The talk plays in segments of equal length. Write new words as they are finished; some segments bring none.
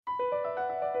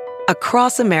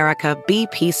Across America,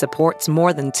 BP supports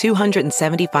more than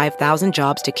 275,000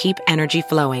 jobs to keep energy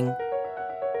flowing.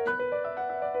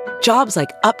 Jobs like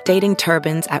updating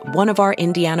turbines at one of our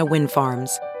Indiana wind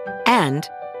farms and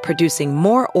producing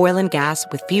more oil and gas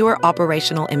with fewer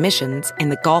operational emissions in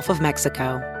the Gulf of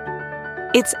Mexico.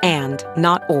 It's and,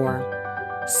 not or.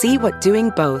 See what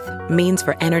doing both means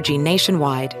for energy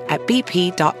nationwide at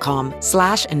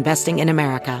bp.com/investing in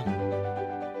America.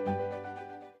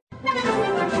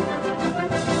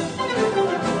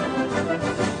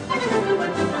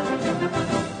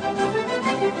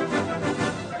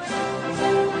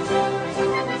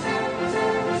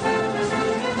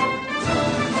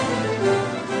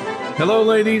 Hello,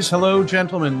 ladies. Hello,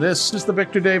 gentlemen. This is the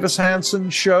Victor Davis Hanson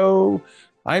Show.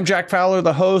 I'm Jack Fowler,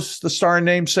 the host. The star and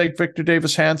namesake Victor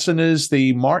Davis Hanson is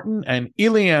the Martin and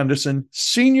Ely Anderson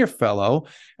Senior Fellow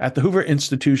at the Hoover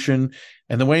Institution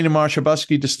and the Wayne and Marcia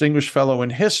Buske Distinguished Fellow in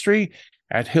History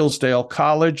at Hillsdale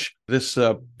College. This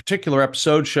particular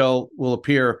episode will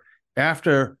appear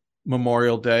after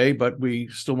Memorial Day, but we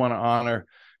still want to honor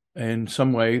in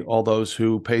some way all those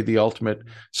who paid the ultimate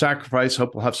sacrifice.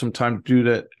 Hope we'll have some time to do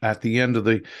that at the end of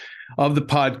the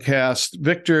podcast.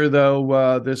 Victor,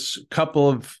 though,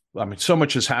 so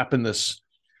much has happened this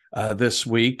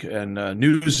week, and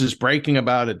news is breaking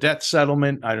about a debt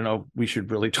settlement. I don't know, we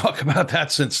should really talk about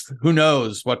that, since who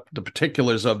knows what the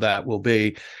particulars of that will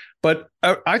be. But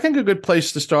I think a good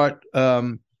place to start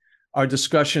our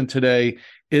discussion today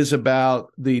is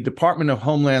about the Department of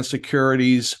Homeland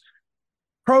Security's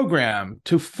program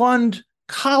to fund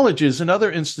colleges and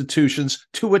other institutions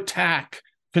to attack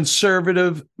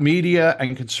conservative media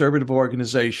and conservative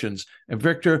organizations. And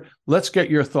Victor, let's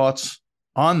get your thoughts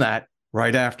on that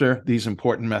right after these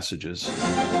important messages.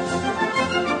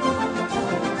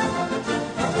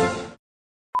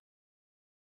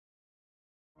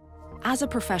 As a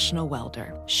professional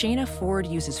welder, Shayna Ford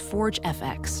uses Forge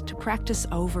FX to practice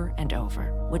over and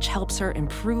over, which helps her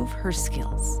improve her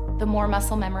skills. The more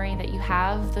muscle memory that you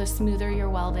have, the smoother your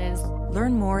weld is.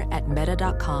 Learn more at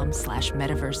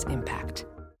meta.com/metaverseimpact.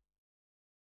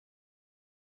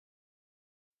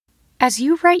 As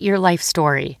you write your life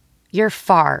story, you're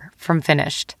far from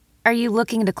finished. Are you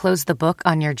looking to close the book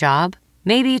on your job?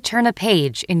 Maybe turn a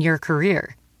page in your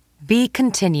career? Be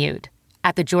continued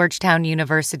at the Georgetown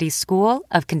University School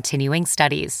of Continuing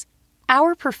Studies.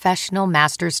 Our professional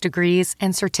master's degrees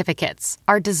and certificates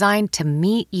are designed to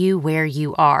meet you where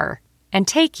you are and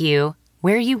take you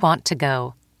where you want to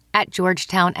go. At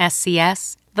Georgetown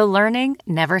SCS, the learning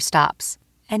never stops,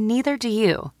 and neither do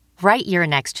you. Write your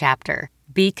next chapter.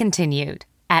 Be continued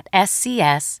at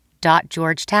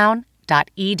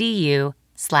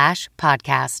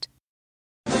scs.georgetown.edu/podcast.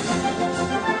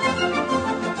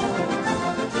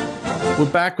 We're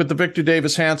back with the Victor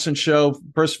Davis Hanson Show.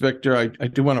 First, Victor, I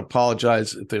do want to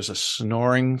apologize if there's a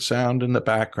snoring sound in the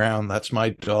background. That's my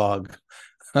dog,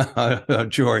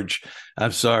 George.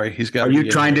 I'm sorry. He's got. Are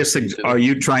you trying to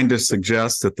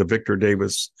suggest that the Victor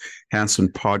Davis Hanson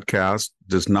podcast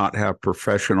does not have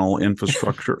professional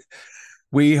infrastructure?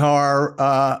 We are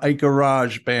a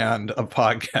garage band of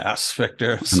podcasts,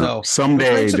 Victor. So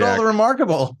someday, makes it Jack, all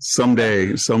remarkable.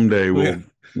 Someday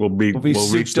we'll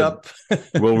reach up.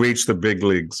 We'll reach the big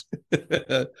leagues.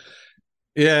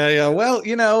 Yeah. Well,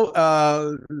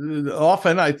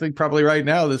 often I think probably right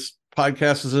now this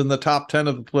podcast is in the top 10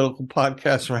 of the political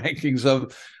podcast rankings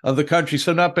of the country.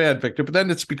 So not bad, Victor. But then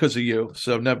it's because of you.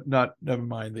 So never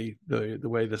mind the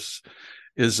way this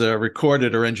is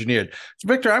recorded or engineered. So,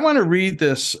 Victor, I want to read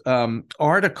this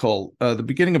article, the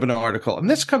beginning of an article, and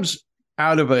this comes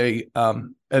out of an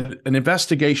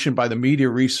investigation by the Media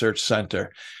Research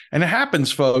Center. And it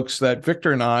happens, folks, that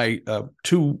Victor and I,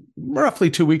 roughly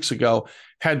 2 weeks ago,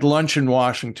 had lunch in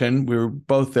Washington. We were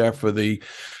both there for the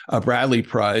Bradley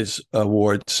Prize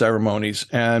award ceremonies.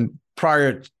 And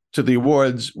prior to the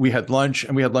awards, we had lunch,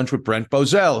 and we had lunch with Brent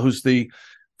Bozell, who's the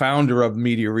founder of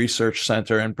Media Research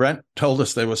Center. And Brent told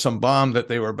us there was some bomb that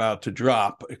they were about to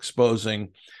drop, exposing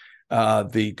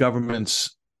the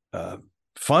government's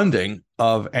funding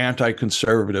of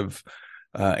anti-conservative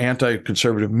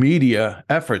media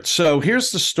efforts. So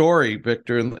here's the story,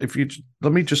 Victor. And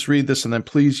let me just read this, and then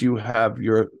please you have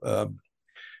your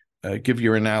give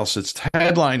your analysis. The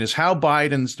headline is How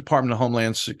Biden's Department of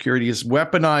Homeland Security is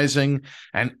Weaponizing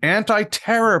an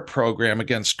Anti-Terror Program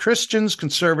Against Christians,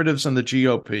 Conservatives, and the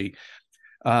GOP.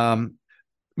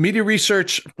 Media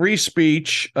Research Free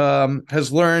Speech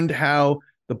has learned how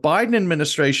the Biden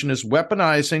administration is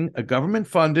weaponizing a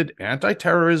government-funded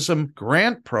anti-terrorism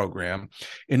grant program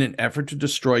in an effort to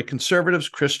destroy conservatives,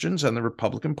 Christians, and the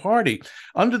Republican Party.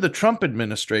 Under the Trump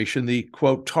administration, the,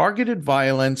 quote, Targeted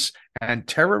Violence and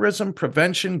Terrorism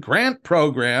Prevention Grant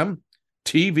Program,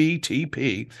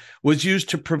 TVTP, was used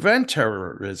to prevent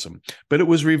terrorism, but it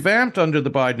was revamped under the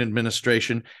Biden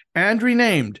administration and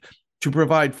renamed to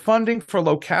provide funding for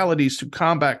localities to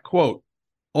combat, quote,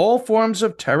 all forms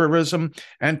of terrorism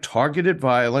and targeted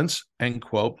violence, end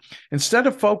quote. Instead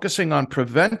of focusing on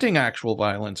preventing actual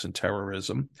violence and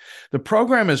terrorism, the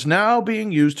program is now being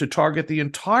used to target the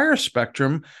entire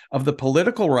spectrum of the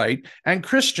political right and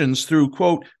Christians through,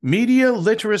 quote, media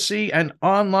literacy and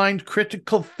online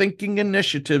critical thinking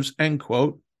initiatives, end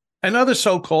quote, and other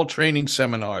so-called training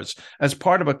seminars as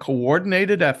part of a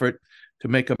coordinated effort to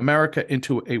make America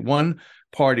into a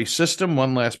one-party system.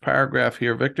 One last paragraph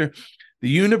here, Victor. The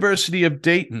University of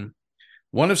Dayton,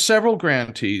 one of several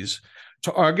grantees,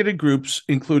 targeted groups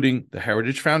including the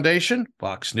Heritage Foundation,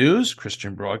 Fox News,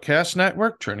 Christian Broadcast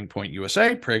Network, Turning Point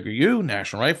USA, PragerU,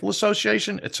 National Rifle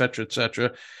Association, et cetera, et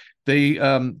cetera. The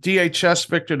DHS,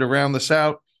 Victor, to round this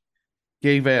out,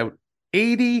 gave out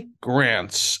 80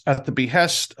 grants at the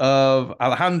behest of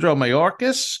Alejandro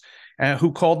Mayorkas,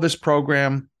 who called this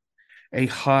program a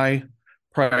high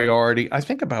priority. I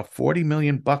think about $40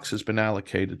 million has been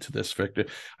allocated to this, Victor.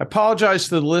 I apologize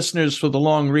to the listeners for the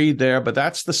long read there, but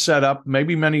that's the setup.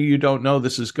 Maybe many of you don't know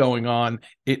this is going on.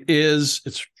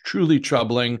 It's truly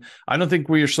troubling. I don't think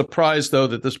we are surprised, though,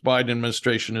 that this Biden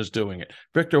administration is doing it.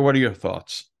 Victor, what are your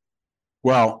thoughts?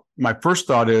 Well, my first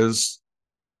thought is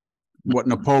what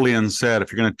Napoleon said: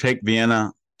 if you're going to take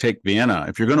Vienna, take Vienna.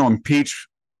 If you're going to impeach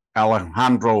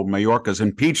Alejandro Mayorkas,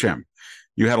 impeach him.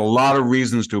 You had a lot of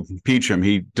reasons to impeach him.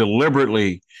 He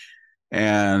deliberately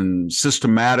and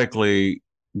systematically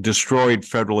destroyed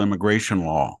federal immigration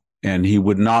law, and he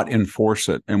would not enforce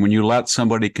it. And when you let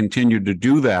somebody continue to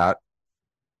do that,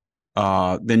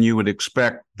 then you would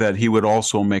expect that he would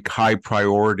also make high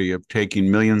priority of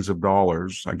taking millions of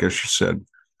dollars, I guess you said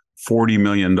 $40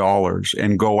 million,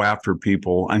 and go after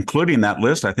people, including that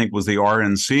list, I think, was the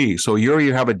RNC. So here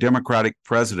you have a Democratic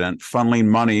president funneling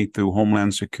money through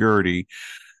Homeland Security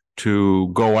to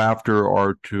go after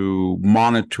or to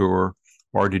monitor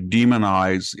or to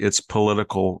demonize its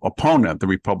political opponent, the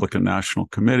Republican National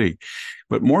Committee.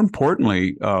 But more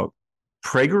importantly,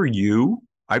 PragerU,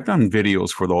 I've done videos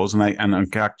for those, and in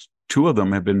fact, 2 of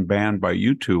them have been banned by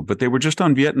YouTube, but they were just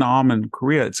on Vietnam and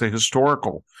Korea. It's a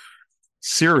historical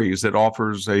series that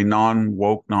offers a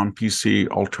non-woke, non-PC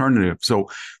alternative. So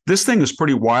this thing is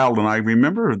pretty wild. And I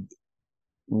remember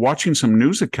watching some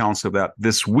news accounts of that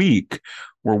this week,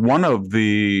 where one of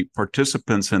the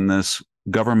participants in this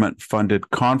government-funded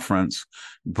conference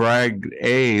bragged,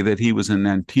 A, that he was in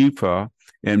Antifa,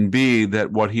 and B,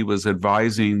 that what he was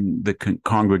advising the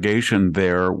congregation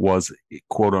there was,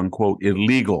 quote unquote,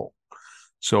 illegal.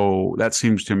 So that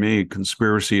seems to me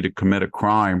conspiracy to commit a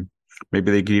crime.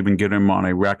 Maybe they could even get him on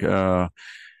a racketeering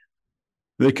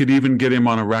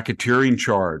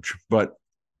charge. But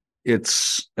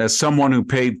it's, as someone who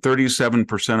paid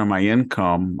 37% of my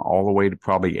income all the way to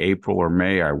probably April or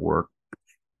May, I worked.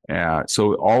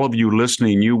 So all of you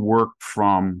listening, you worked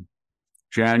from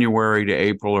January to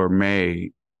April or May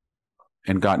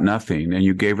and got nothing, and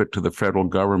you gave it to the federal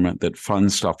government that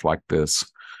funds stuff like this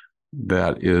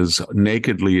that is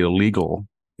nakedly illegal.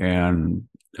 And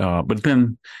but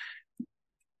then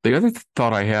the other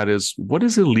thought I had is, what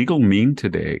does illegal mean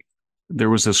today? There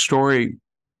was a story,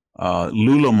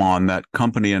 Lululemon, that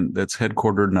company that's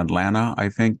headquartered in Atlanta, I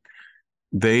think,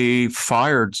 they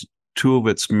fired 2 of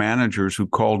its managers who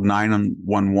called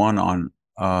 911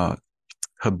 on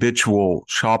habitual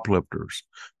shoplifters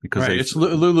because it's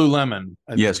Lululemon.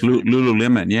 Yes,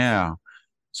 Lululemon. Yeah.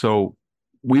 So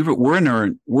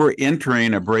we're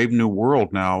entering a brave new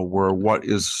world now, where what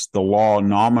is the law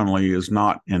nominally is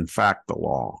not in fact the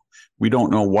law. We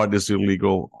don't know what is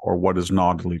illegal or what is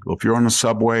not illegal. If you're on a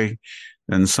subway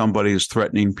and somebody is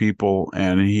threatening people,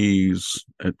 and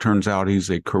it turns out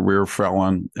he's a career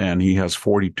felon and he has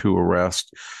 42 arrests,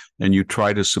 and you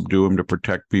try to subdue him to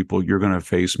protect people, you're going to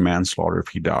face manslaughter if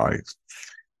he dies.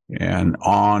 And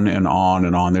on and on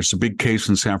and on. There's a big case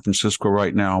in San Francisco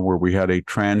right now where we had a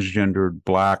transgendered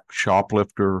black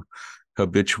shoplifter,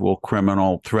 habitual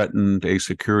criminal, threatened a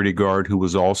security guard who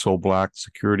was also black.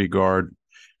 Security guard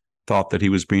thought that he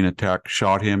was being attacked,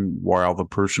 shot him while the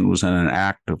person was in an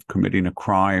act of committing a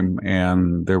crime.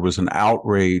 And there was an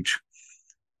outrage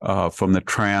from the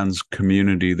trans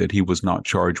community that he was not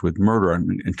charged with murder.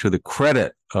 And to the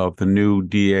credit of the new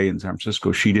DA in San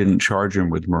Francisco, she didn't charge him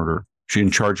with murder. She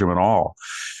didn't charge him at all.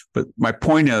 But my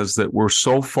point is that we're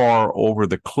so far over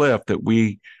the cliff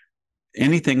that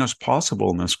anything is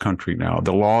possible in this country now.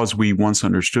 The laws we once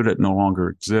understood it no longer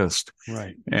exist.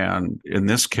 Right. And in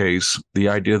this case, the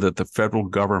idea that the federal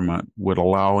government would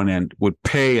would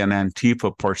pay an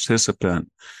Antifa participant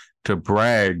to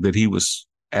brag that he was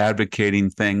advocating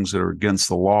things that are against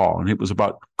the law. And it was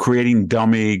about creating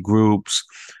dummy groups,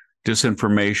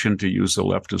 disinformation, to use the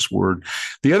leftist word.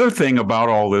 The other thing about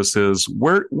all this is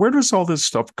where does all this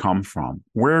stuff come from?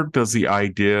 Where does the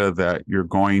idea that you're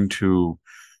going to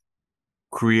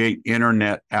create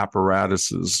internet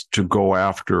apparatuses to go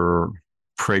after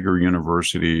Prager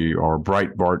University or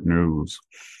Breitbart News?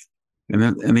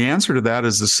 And the answer to that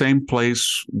is the same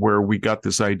place where we got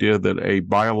this idea that a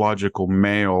biological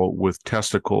male with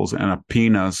testicles and a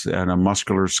penis and a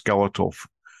muscular skeletal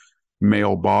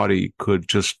male body could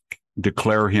just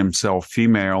declare himself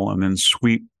female and then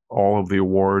sweep all of the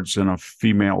awards in a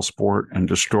female sport and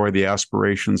destroy the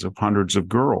aspirations of hundreds of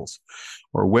girls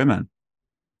or women.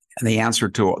 And the answer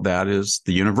to that is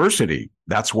the university.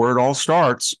 That's where it all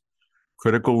starts.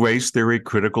 Critical race theory,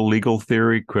 critical legal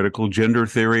theory, critical gender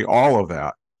theory, all of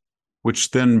that,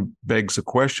 which then begs the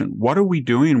question, what are we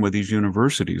doing with these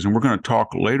universities? And we're going to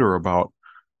talk later about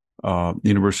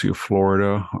University of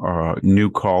Florida,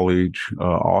 New College,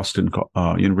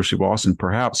 University of Austin,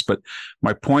 perhaps. But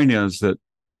my point is that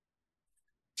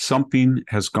something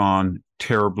has gone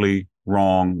terribly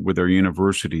wrong with our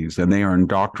universities, and they are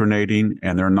indoctrinating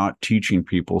and they're not teaching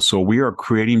people. So we are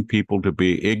creating people to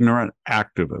be ignorant and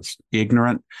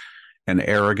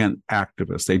arrogant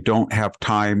activists. They don't have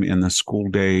time in the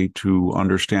school day to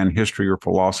understand history or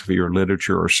philosophy or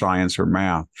literature or science or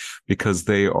math, because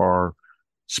they are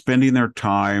spending their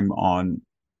time on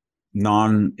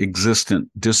non-existent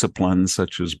disciplines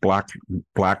such as black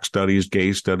studies,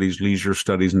 gay studies, leisure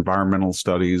studies, environmental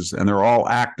studies, and they're all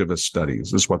activist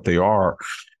studies is what they are.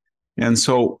 And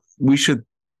so we shouldn't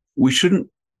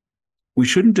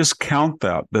discount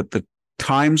that the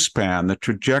time span, the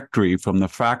trajectory from the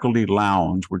faculty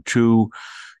lounge, where two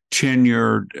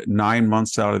tenured 9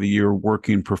 months out of the year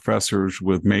working professors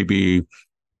with maybe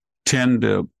 10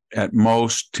 to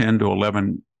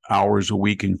 11 hours a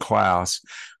week in class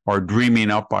are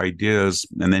dreaming up ideas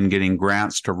and then getting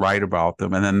grants to write about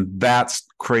them. And then that's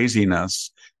craziness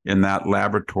in that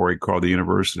laboratory called the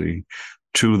university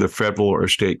to the federal or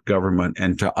state government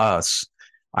and to us,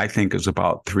 I think is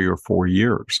about 3 or 4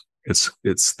 years.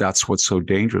 That's what's so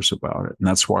dangerous about it. And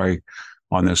that's why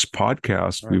on this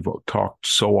podcast, we've talked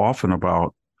so often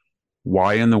about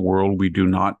why in the world we do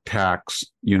not tax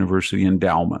university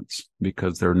endowments,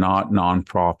 because they're not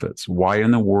nonprofits. Why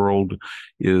in the world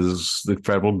is the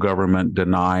federal government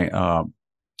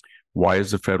why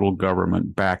is the federal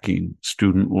government backing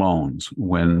student loans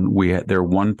when they're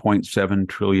 $1.7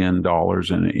 trillion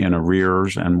in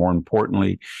arrears? And more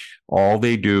importantly, all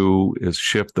they do is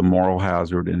shift the moral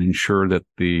hazard and ensure that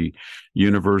the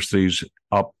universities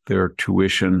up their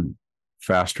tuition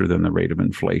faster than the rate of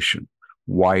inflation.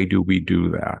 Why do we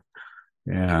do that?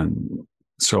 And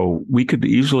so we could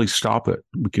easily stop it.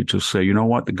 We could just say, you know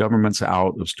what? The government's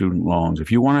out of student loans.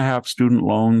 If you want to have student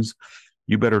loans,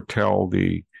 you better tell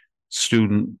the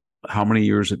student how many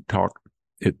years it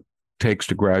takes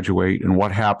to graduate and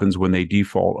what happens when they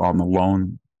default on the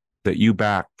loan that you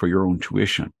back for your own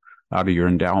tuition out of your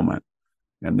endowment.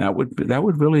 And that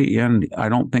would really end. I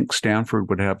don't think Stanford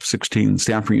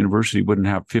University wouldn't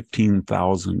have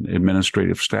 15,000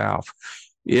 administrative staff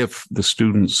if the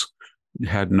students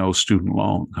had no student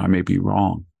loan. I may be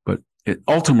wrong, but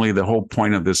ultimately the whole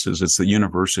point of this is it's the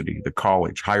university, the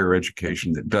college, higher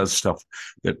education that does stuff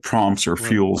that prompts or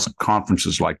fuels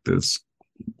conferences like this.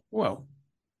 Well,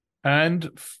 and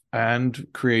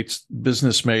creates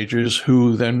business majors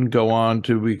who then go on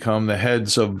to become the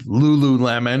heads of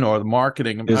Lululemon or the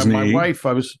marketing. My wife,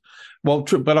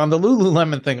 but on the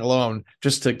Lululemon thing alone,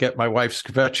 just to get my wife's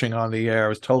kvetching on the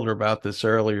air, I told her about this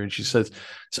earlier, and she says,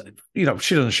 she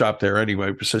doesn't shop there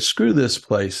anyway, but says, screw this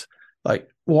place. Like,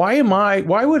 why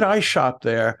would I shop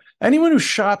there? Anyone who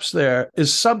shops there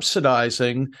is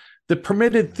subsidizing the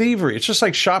permitted thievery. It's just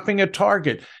like shopping at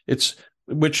Target.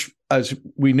 Which, as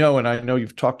we know, and I know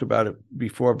you've talked about it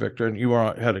before, Victor, and you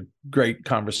had a great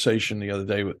conversation the other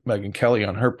day with Megyn Kelly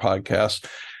on her podcast,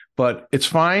 but it's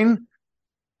fine,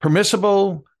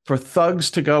 permissible for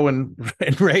thugs to go and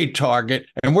raid Target,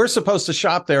 and we're supposed to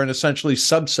shop there and essentially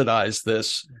subsidize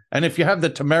this. And if you have the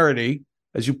temerity,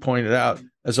 as you pointed out,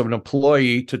 as an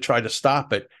employee to try to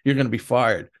stop it, you're going to be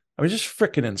fired. I mean, just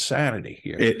freaking insanity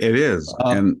here. It is,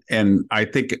 and I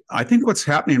think what's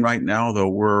happening right now, though,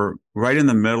 we're right in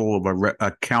the middle of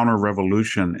a counter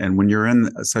revolution, and when you're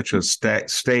in such a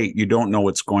state, you don't know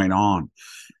what's going on.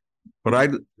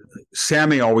 But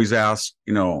Sammy always asks,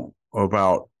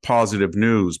 about positive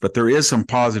news, but there is some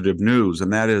positive news,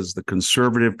 and that is the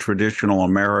conservative traditional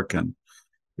American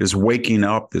is waking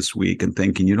up this week and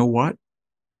thinking, you know what?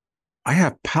 I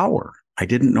have power. I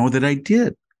didn't know that I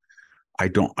did.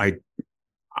 I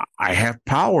have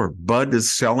power. Bud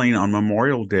is selling on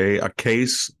Memorial Day a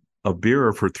case of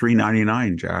beer for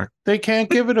 $3.99, Jack. They can't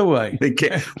give it away. They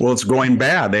can't. Well, it's going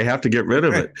bad. They have to get rid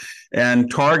of it. And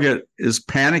Target is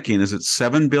panicking. Is it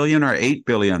 $7 billion or $8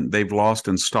 billion they've lost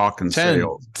in stock and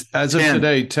sales? As of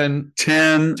today, 10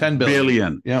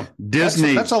 billion. Yeah.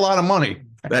 Disney. That's a lot of money.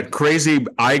 That crazy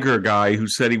Iger guy who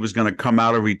said he was going to come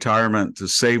out of retirement to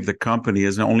save the company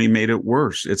has only made it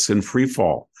worse. It's in free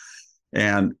fall.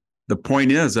 And the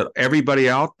point is that everybody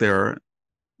out there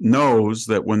knows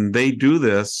that when they do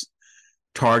this,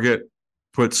 Target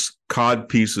puts cod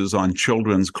pieces on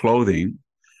children's clothing,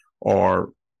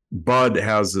 or Bud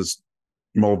has this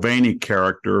Mulvaney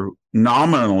character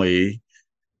nominally,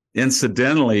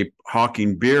 incidentally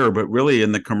hawking beer, but really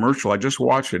in the commercial, I just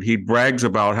watched it. He brags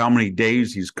about how many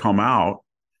days he's come out,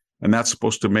 and that's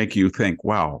supposed to make you think,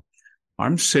 wow,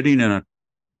 I'm sitting in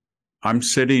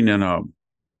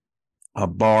a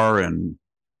bar in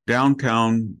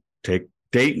downtown, take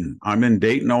Dayton. I'm in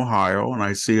Dayton, Ohio, and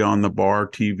I see on the bar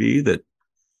TV that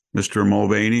Mr.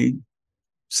 Mulvaney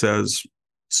says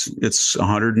it's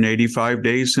 185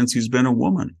 days since he's been a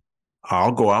woman.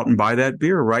 I'll go out and buy that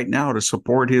beer right now to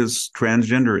support his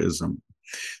transgenderism.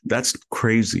 That's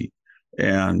crazy.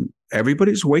 And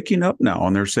everybody's waking up now,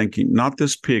 and they're thinking, not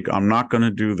this pig, I'm not going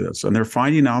to do this. And they're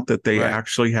finding out that they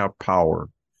actually have power.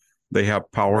 They have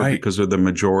power because they're the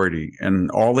majority, and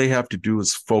all they have to do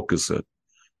is focus it.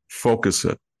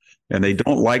 And they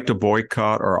don't like to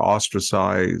boycott or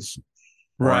ostracize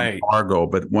or embargo,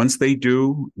 but once they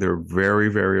do, they're very,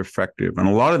 very effective. And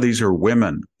a lot of these are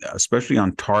women, especially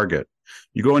on Target.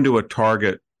 You go into a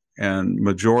Target, and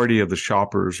majority of the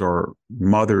shoppers are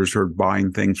mothers who are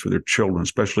buying things for their children,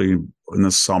 especially in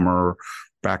the summer,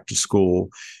 back to school.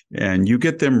 And you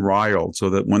get them riled so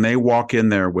that when they walk in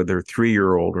there with their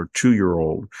 3-year-old or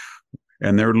 2-year-old,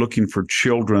 and they're looking for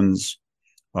children's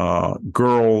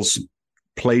girls'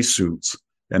 play suits,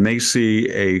 and they see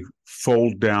a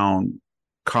fold down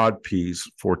codpiece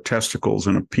for testicles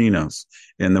and a penis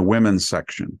in the women's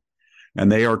section,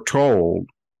 and they are told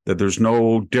that there's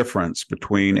no difference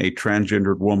between a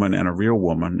transgendered woman and a real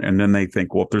woman, and then they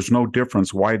think, well, if there's no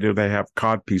difference, why do they have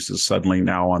codpieces suddenly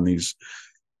now on these?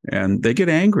 And they get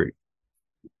angry.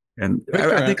 And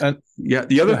Victor, I think,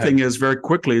 the other thing is, very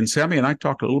quickly, and Sammy and I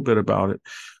talked a little bit about it,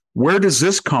 where does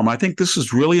this come? I think this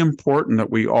is really important that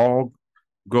we all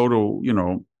go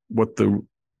to, what the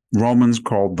Romans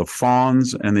called the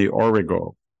fons and the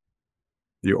origo,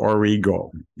 the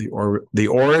origin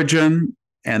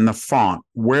and the font.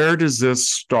 Where does this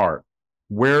start?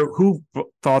 Who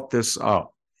thought this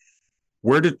up?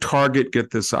 Where did Target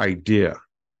get this idea?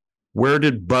 Where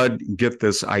did Bud get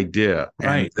this idea?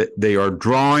 And they are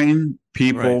drawing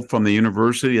people from the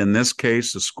university, in this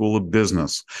case, the School of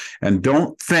Business. And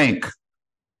don't think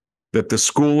that the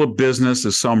School of Business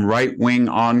is some right-wing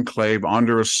enclave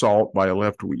under assault by a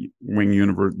left-wing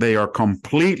university. They are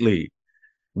completely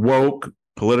woke,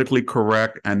 politically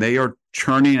correct, and they are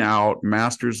churning out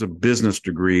masters of business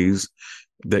degrees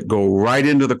that go right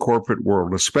into the corporate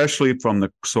world, especially from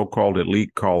the so-called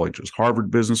elite colleges, Harvard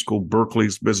Business School,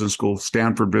 Berkeley's Business School,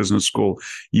 Stanford Business School,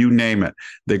 you name it.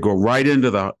 They go right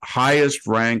into the highest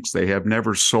ranks. They have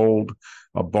never sold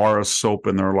a bar of soap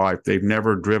in their life. They've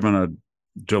never driven a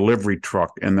delivery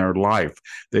truck in their life.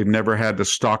 They've never had to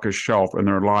stock a shelf in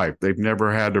their life. They've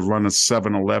never had to run a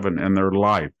 7-Eleven in their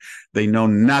life. They know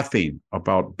nothing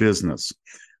about business.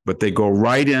 But they go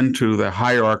right into the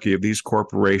hierarchy of these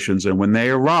corporations. And when they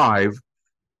arrive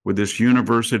with this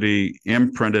university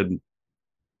imprinted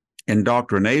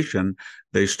indoctrination,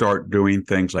 they start doing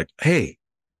things like, hey,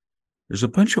 there's a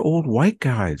bunch of old white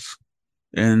guys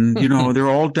and, they're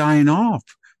all dying off.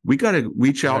 We got to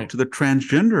reach out to the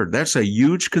transgender. That's a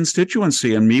huge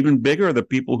constituency, and even bigger, the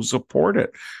people who support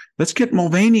it. Let's get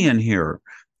Mulvaney in here.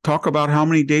 Talk about how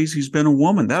many days he's been a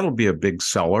woman. That'll be a big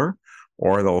seller.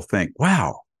 Or they'll think,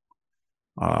 wow,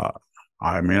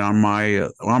 I'm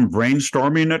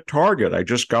brainstorming at Target. I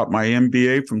just got my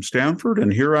MBA from Stanford,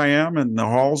 and here I am in the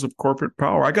halls of corporate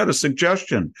power. I got a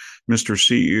suggestion, Mr.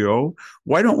 CEO.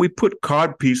 Why don't we put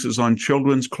cod pieces on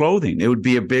children's clothing? It would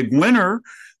be a big winner.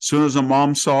 As soon as a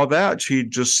mom saw that, she'd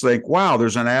just think, wow,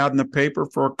 there's an ad in the paper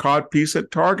for a cod piece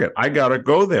at Target. I got to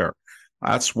go there.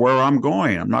 That's where I'm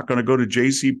going. I'm not going to go to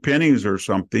J.C. Penney's or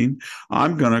something.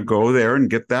 I'm going to go there and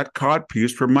get that cod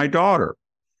piece for my daughter.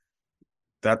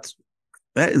 That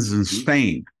is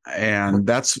insane. And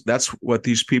that's what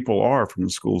these people are from the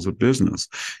schools of business.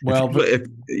 Well,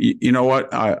 you know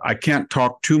what? I can't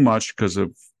talk too much because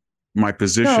of my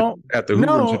position at the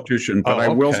Hoover Institution,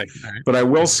 but I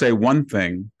will say one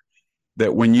thing,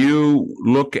 that when you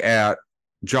look at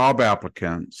job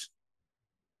applicants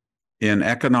in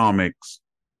economics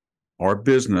or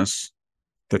business,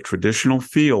 the traditional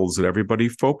fields that everybody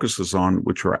focuses on,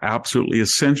 which are absolutely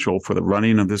essential for the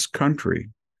running of this country,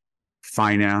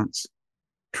 finance,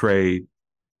 trade,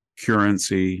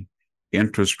 currency,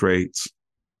 interest rates,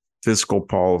 fiscal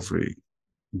policy,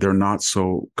 they're not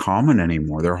so common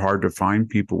anymore. They're hard to find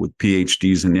people with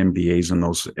PhDs and MBAs in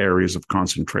those areas of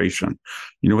concentration.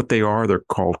 You know what they are? They're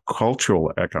called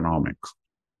cultural economics.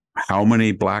 How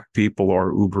many Black people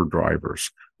are Uber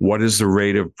drivers? What is the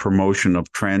rate of promotion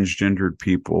of transgendered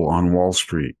people on Wall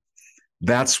Street?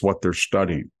 That's what they're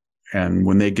studying. And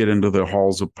when they get into the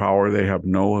halls of power, they have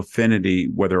no affinity,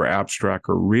 whether abstract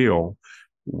or real,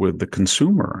 with the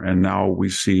consumer. And now we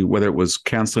see, whether it was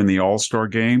canceling the All-Star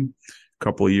game a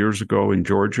couple of years ago in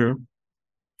Georgia,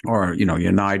 or,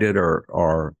 United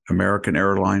or American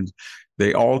Airlines,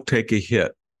 they all take a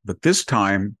hit. But this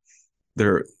time,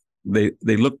 they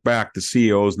look back to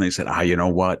CEOs and they said, you know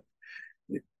what?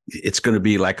 It's going to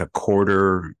be like a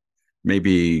quarter,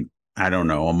 maybe, I don't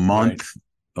know, a month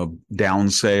of down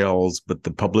sales, but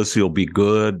the publicity will be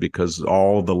good because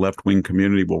all the left-wing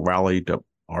community will rally to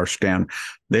our stand.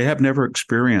 They have never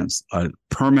experienced a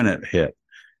permanent hit.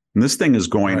 And this thing is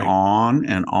going on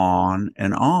and on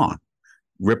and on,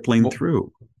 rippling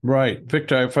through. Right.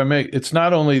 Victor, if I may, it's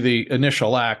not only the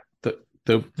initial act,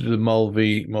 the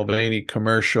Mulvaney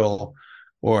commercial,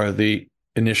 or the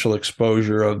initial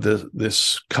exposure of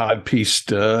this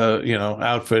cod-pieced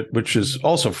outfit, which is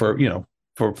also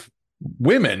for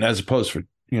women as opposed for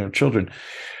children,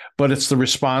 but it's the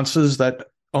responses that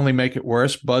only make it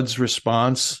worse. Bud's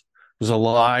response was a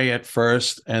lie at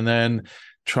first, and then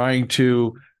trying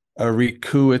to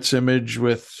recoup its image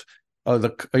with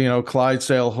the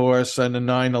Clydesdale horse and the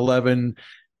 9/11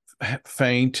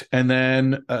 feint, and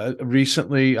then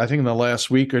recently, I think in the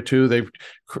last week or two, they've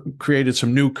created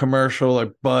some new commercial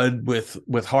at Bud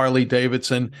with Harley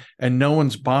Davidson, and no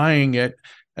one's buying it.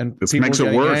 And this people makes are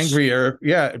it getting worse. angrier,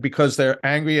 because they're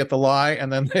angry at the lie,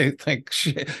 and then they think,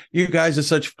 "Shit, you guys are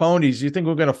such phonies. You think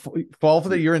we're going to fall for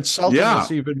that? You're insulting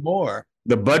us even more."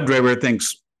 The Bud driver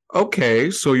thinks, okay,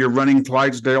 so you're running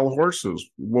Clydesdale horses.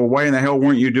 Well, why in the hell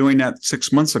weren't you doing that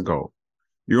 6 months ago?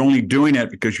 You're only doing it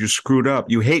because you screwed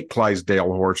up. You hate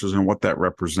Clydesdale horses and what that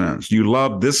represents. You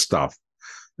love this stuff.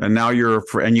 And now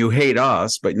and you hate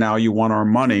us, but now you want our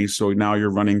money. So now you're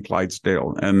running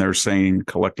Clydesdale, and they're saying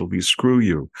collectively, screw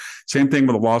you. Same thing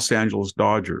with the Los Angeles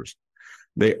Dodgers.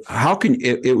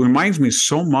 It reminds me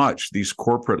so much, these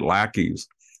corporate lackeys,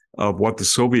 of what the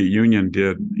Soviet Union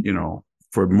did,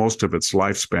 for most of its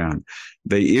lifespan.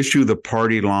 They issue the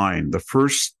party line. The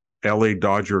first LA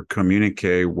Dodger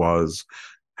communique was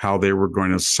how they were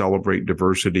going to celebrate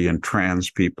diversity and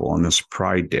trans people on this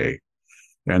Pride Day.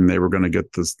 And they were going to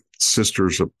get the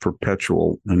Sisters of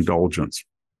Perpetual Indulgence,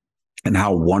 and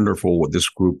how wonderful what this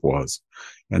group was.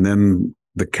 And then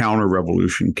the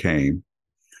counter-revolution came,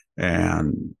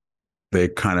 and they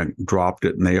kind of dropped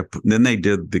it. And then they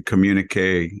did the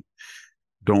communique.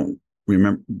 Don't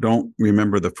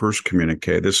remember the first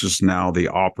communique. This is now the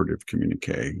operative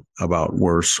communique about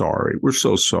we're sorry. We're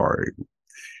so sorry.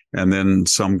 And then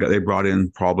they brought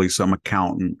in probably some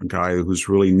accountant, a guy who's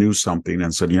really knew something,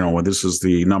 and said, this is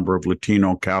the number of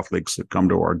Latino Catholics that come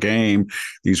to our game.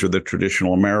 These are the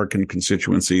traditional American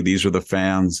constituency. These are the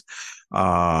fans.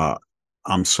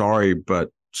 I'm sorry, but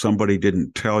somebody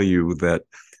didn't tell you that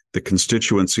the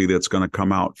constituency that's going to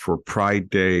come out for Pride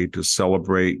Day to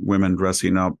celebrate women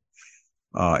dressing up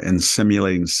and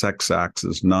simulating sex acts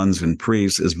as nuns and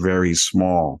priests is very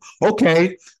small.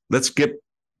 Okay, let's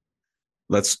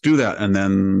do that. And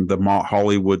then the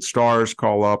Hollywood stars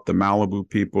call up, the Malibu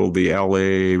people, the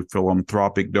LA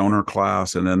philanthropic donor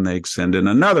class, and then they send in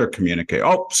another communique.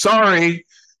 Oh, sorry.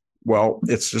 Well,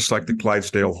 it's just like the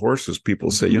Clydesdale horses. People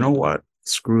say, you know what?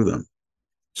 Screw them.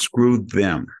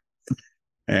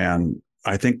 And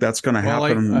I think that's going to Well,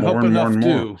 happen I more hope and more enough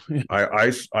and more.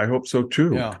 do. I hope so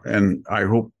too. Yeah. And I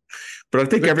hope, but I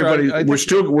think Victor, everybody, I we're think-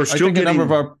 still I think getting, a number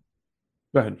of our.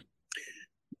 Go ahead.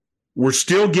 we're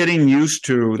still getting used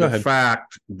to Go the ahead.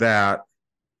 fact that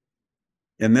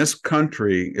in this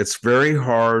country, it's very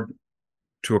hard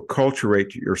to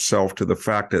acculturate yourself to the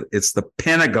fact that it's the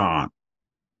Pentagon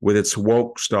with its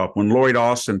woke stuff. When Lloyd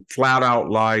Austin flat out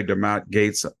lied to Matt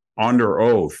Gaetz under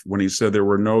oath when he said there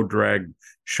were no drag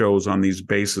shows on these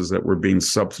bases that were being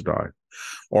subsidized,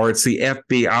 or it's the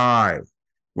FBI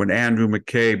when Andrew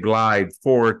McCabe lied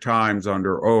 4 times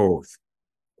under oath,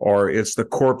 or it's the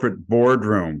corporate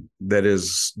boardroom that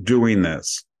is doing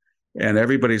this. And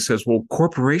everybody says, well,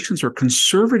 corporations are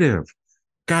conservative.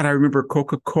 God, I remember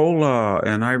Coca-Cola,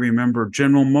 and I remember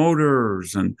General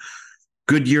Motors and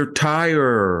Goodyear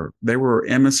Tire. They were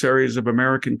emissaries of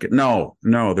American. No,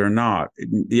 they're not.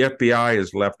 The FBI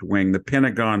is left-wing. The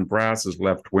Pentagon brass is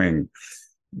left-wing.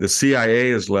 The CIA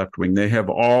is left-wing. They have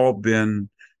all been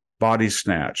body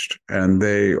snatched, and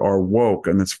they are woke.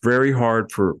 And it's very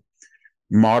hard for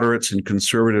moderates and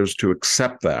conservatives to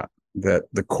accept that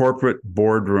the corporate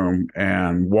boardroom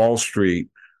and Wall Street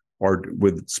are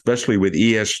especially with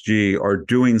ESG, are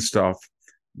doing stuff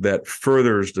that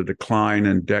furthers the decline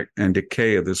and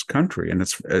decay of this country. And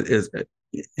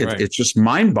it's just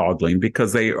mind-boggling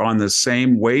because they are on the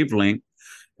same wavelength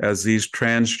as these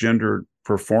transgender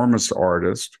performance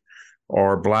artists,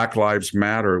 or Black Lives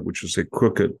Matter, which is a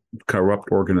crooked, corrupt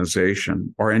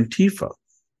organization, or Antifa.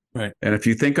 Right. And if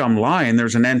you think I'm lying,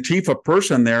 there's an Antifa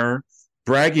person there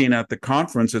bragging at the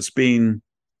conference that's being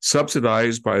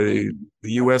subsidized by the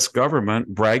U.S. government,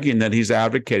 bragging that he's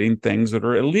advocating things that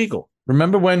are illegal.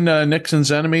 Remember when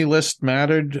Nixon's enemy list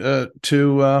mattered to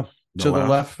the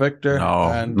left, Victor?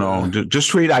 No.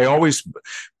 Just read.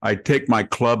 I take my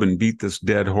club and beat this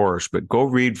dead horse, but go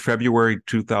read February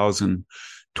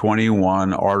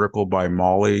 2021 article by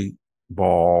Molly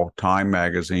Ball, Time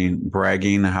Magazine,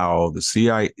 bragging how the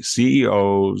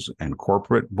CEOs and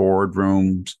corporate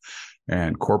boardrooms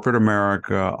and corporate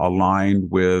America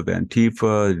aligned with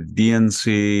Antifa,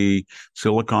 DNC,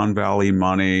 Silicon Valley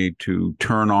money to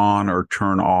turn on or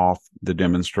turn off the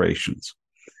demonstrations.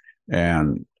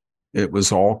 And it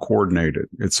was all coordinated.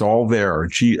 It's all there.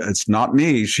 It's not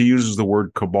me. She uses the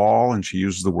word cabal and she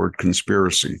uses the word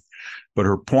conspiracy. But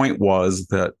her point was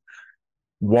that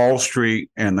Wall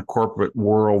Street and the corporate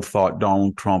world thought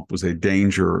Donald Trump was a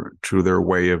danger to their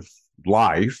way of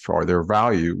life or their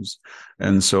values.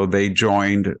 And so they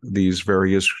joined these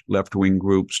various left-wing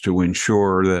groups to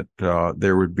ensure that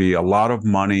there would be a lot of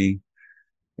money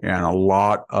and a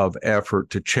lot of effort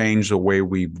to change the way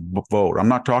we vote. I'm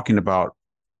not talking about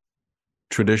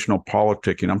traditional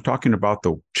politicking. I'm talking about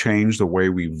change the way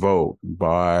we vote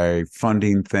by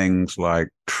funding things like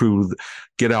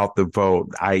get out the vote,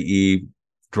 i.e.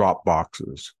 drop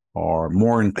boxes, or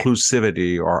more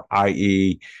inclusivity, or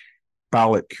i.e.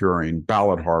 ballot curing,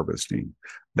 ballot harvesting,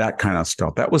 that kind of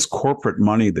stuff. That was corporate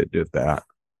money that did that.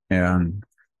 And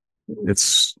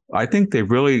I think they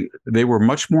were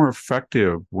much more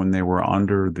effective when they were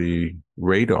under the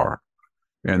radar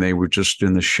and they were just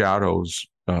in the shadows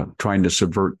trying to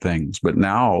subvert things. But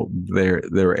now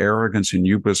their arrogance and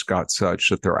hubris got such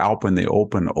that they're out in the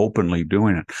openly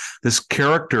doing it. This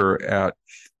character at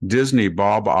Disney,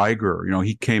 Bob Iger,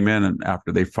 he came in and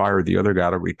after they fired the other guy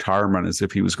out of retirement as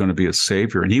if he was going to be a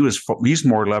savior. And he's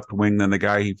more left wing than the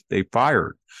guy they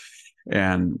fired.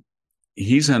 And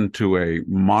he's into a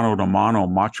mano a mano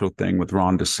macho thing with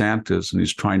Ron DeSantis. And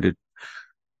he's going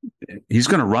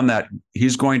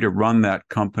to run that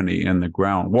company in the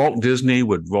ground. Walt Disney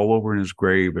would roll over in his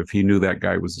grave if he knew that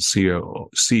guy was the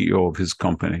CEO of his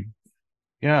company.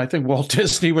 Yeah, I think Walt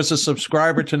Disney was a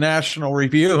subscriber to National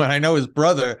Review, and I know his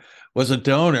brother was a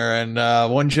donor, and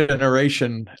one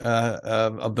generation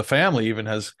of the family even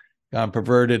has gone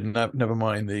perverted, and never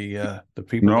mind the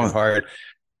people they hired.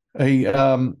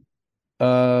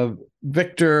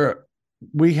 Victor,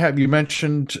 you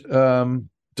mentioned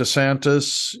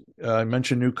DeSantis, I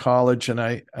mentioned New College,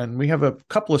 and we have a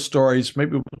couple of stories.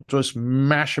 Maybe we'll just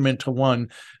mash them into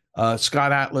one.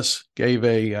 Scott Atlas gave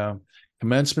a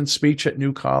commencement speech at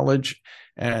New College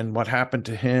and what happened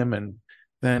to him, and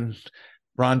then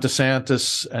Ron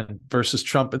DeSantis versus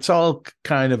Trump. It's all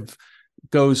kind of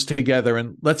goes together,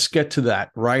 and let's get to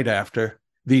that right after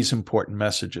these important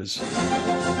messages.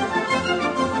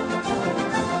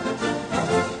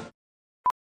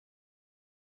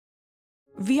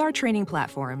 VR training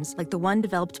platforms, like the one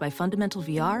developed by Fundamental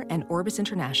VR and Orbis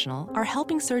International, are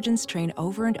helping surgeons train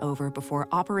over and over before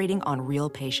operating on real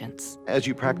patients. As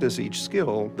you practice each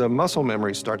skill, the muscle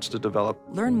memory starts to develop.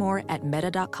 Learn more at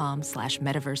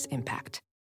meta.com/metaverseimpact.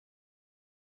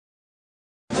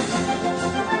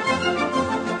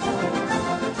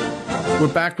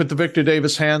 We're back with the Victor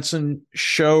Davis Hanson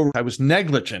Show. I was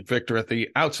negligent, Victor, at the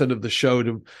outset of the show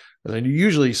to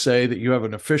usually say that you have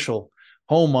an official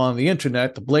home on the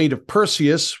internet, the Blade of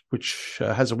Perseus, which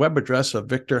has a web address of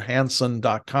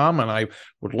victorhanson.com. And I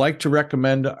would like to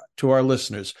recommend to our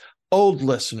listeners, old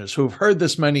listeners who have heard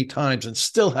this many times and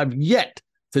still have yet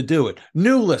to do it,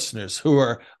 new listeners who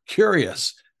are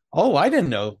curious. Oh, I didn't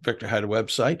know Victor had a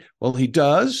website. Well, he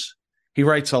does. He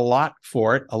writes a lot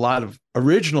for it, a lot of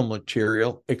original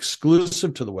material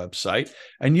exclusive to the website,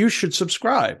 and you should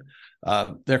subscribe.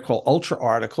 They're called Ultra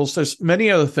Articles. There's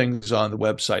many other things on the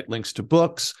website, links to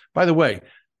books. By the way,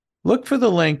 look for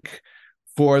the link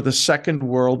for the Second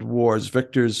World Wars,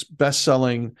 Victor's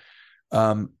best-selling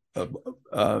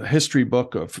history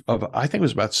book of I think it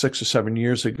was about 6 or 7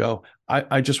 years ago.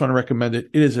 I just want to recommend it.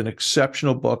 It is an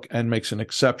exceptional book and makes an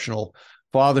exceptional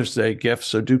Father's Day gift,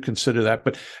 so do consider that.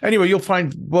 But anyway, you'll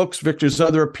find books, Victor's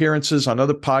other appearances on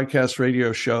other podcast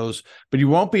radio shows, but you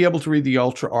won't be able to read the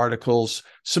Ultra Articles.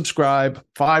 Subscribe,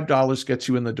 $5 gets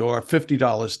you in the door,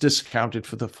 $50 discounted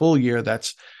for the full year.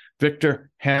 That's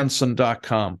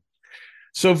victorhanson.com.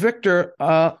 So Victor,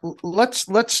 let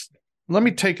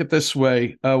me take it this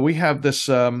way. We have this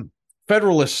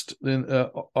Federalist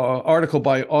article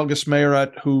by August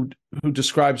Mayoret who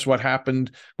describes what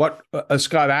happened, what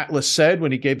Scott Atlas said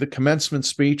when he gave the commencement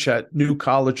speech at New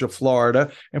College of Florida.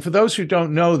 And for those who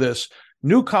don't know this,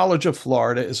 New College of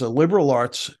Florida is a liberal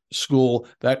arts school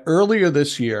that earlier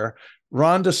this year,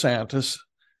 Ron DeSantis,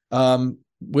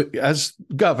 as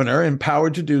governor,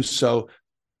 empowered to do so,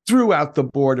 threw out the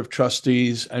board of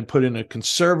trustees and put in a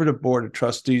conservative board of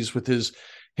trustees with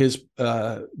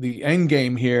the end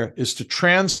game here is to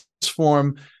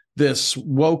transform this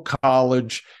woke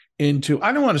college into,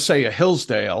 I don't want to say a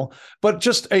Hillsdale, but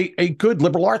just a good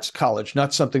liberal arts college,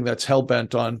 not something that's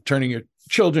hell-bent on turning your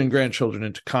children, grandchildren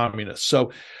into communists.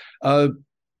 So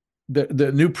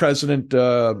the new president,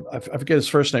 I forget his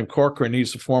first name, Corcoran,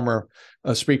 he's the former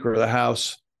Speaker of the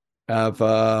House of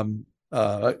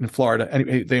in Florida.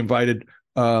 Anyway, they invited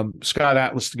Scott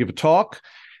Atlas to give a talk.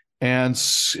 And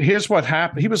here's what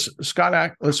happened. Scott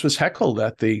Atlas was heckled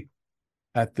at the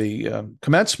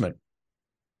commencement.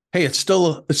 Hey, it's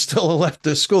still a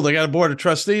leftist school. They got a board of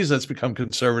trustees that's become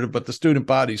conservative, but the student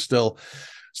body's still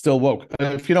woke.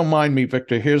 If you don't mind me,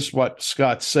 Victor, here's what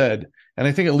Scott said, and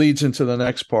I think it leads into the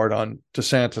next part on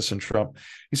DeSantis and Trump.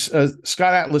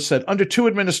 Scott Atlas said, under two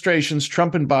administrations,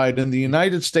 Trump and Biden, the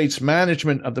United States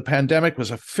management of the pandemic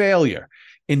was a failure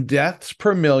in deaths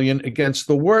per million against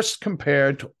the worst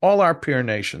compared to all our peer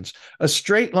nations, a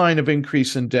straight line of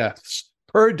increase in deaths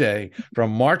per day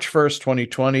from March 1st,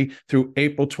 2020 through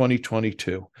April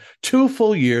 2022. 2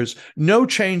 full years, no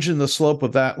change in the slope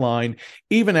of that line,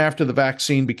 even after the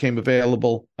vaccine became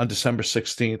available on December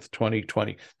 16th,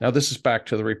 2020. Now, this is back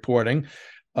to the reporting.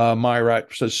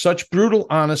 Mayoret says, such brutal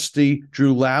honesty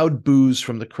drew loud boos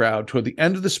from the crowd. Toward the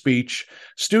end of the speech,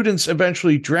 students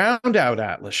eventually drowned out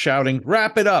Atlas, shouting,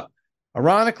 wrap it up.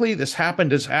 Ironically, this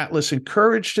happened as Atlas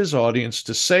encouraged his audience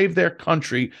to save their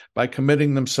country by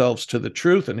committing themselves to the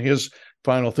truth. And here's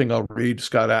final thing I'll read,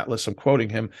 Scott Atlas, I'm quoting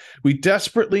him. We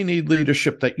desperately need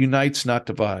leadership that unites, not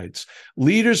divides.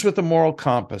 Leaders with a moral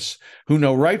compass, who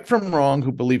know right from wrong,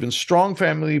 who believe in strong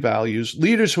family values.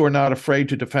 Leaders who are not afraid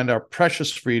to defend our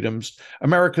precious freedoms,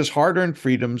 America's hard-earned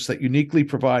freedoms that uniquely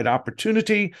provide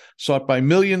opportunity sought by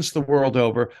millions the world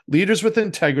over. Leaders with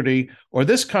integrity, or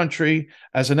this country,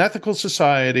 as an ethical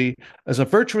society, as a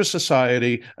virtuous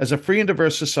society, as a free and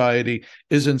diverse society,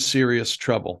 is in serious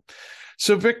trouble.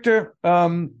 So, Victor,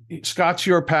 Scott's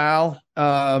your pal.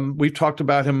 We've talked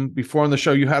about him before on the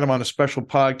show. You had him on a special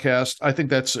podcast. I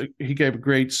think he gave a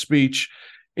great speech.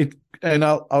 And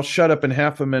I'll shut up in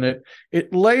half a minute.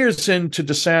 It layers into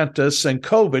DeSantis and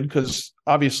COVID because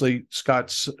obviously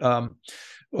Scott's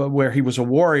where he was a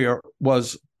warrior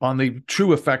was on the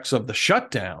true effects of the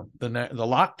shutdown, the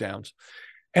lockdowns.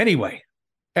 Anyway,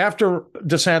 after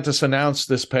DeSantis announced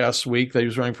this past week that he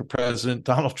was running for president,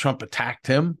 Donald Trump attacked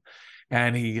him.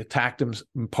 And he attacked him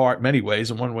in many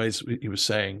ways. In one way, he was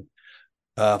saying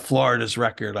Florida's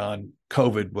record on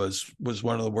COVID was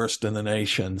one of the worst in the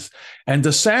nations. And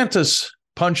DeSantis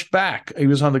punched back. He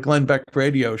was on the Glenn Beck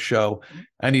radio show,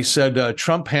 and he said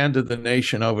Trump handed the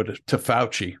nation over to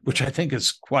Fauci, which I think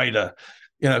is quite a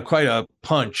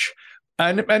punch.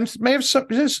 And may have some,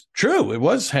 it's true. It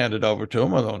was handed over to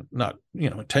him, although not,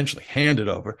 intentionally handed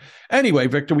over. Anyway,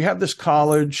 Victor, we have this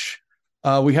college.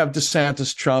 We have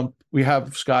DeSantis, Trump. We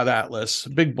have Scott Atlas.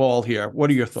 Big ball here. What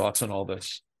are your thoughts on all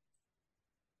this?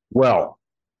 Well,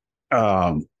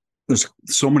 there's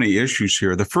so many issues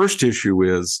here. The first issue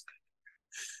is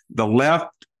the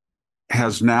left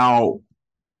has now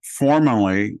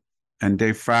formally and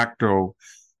de facto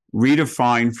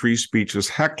redefined free speech as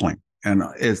heckling. And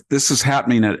this is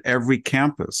happening at every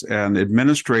campus, and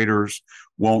administrators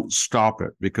won't stop it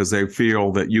because they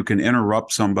feel that you can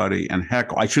interrupt somebody and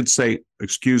heckle. I should say,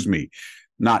 excuse me,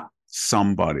 not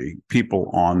somebody,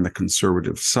 people on the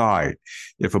conservative side.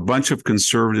 If a bunch of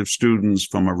conservative students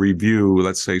from a review,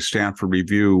 let's say Stanford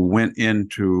Review, went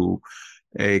into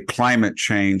a climate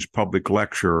change public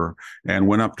lecture and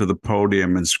went up to the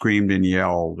podium and screamed and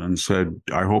yelled and said,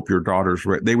 I hope your daughter's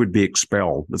right, they would be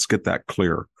expelled. Let's get that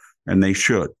clear. And they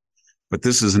should. But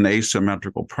this is an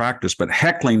asymmetrical practice. But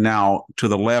heckling now to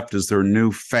the left is their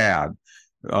new fad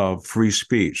of free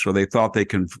speech. So they thought they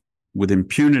can, with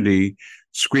impunity,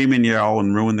 scream and yell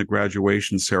and ruin the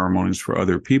graduation ceremonies for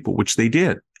other people, which they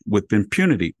did, with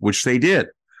impunity, which they did.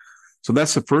 So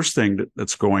that's the first thing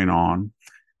that's going on.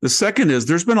 The second is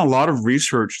there's been a lot of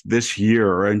research this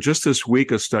year, and just this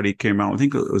week a study came out. I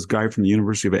think it was a guy from the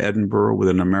University of Edinburgh with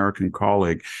an American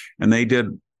colleague, and they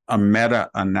did a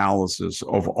meta-analysis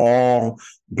of all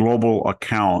global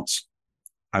accounts.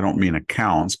 I don't mean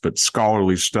accounts, but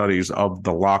scholarly studies of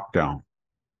the lockdowns.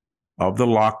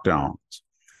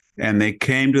 And they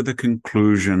came to the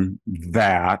conclusion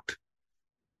that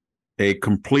a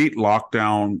complete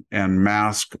lockdown and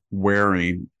mask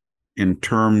wearing in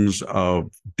terms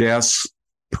of deaths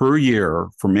per year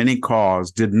from any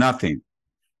cause did nothing.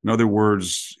 In other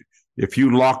words, if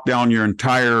you lock down your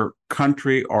entire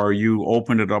country or you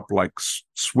opened it up like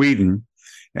Sweden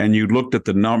and you looked at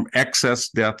the excess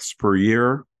deaths per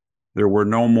year, there were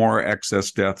no more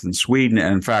excess deaths in Sweden.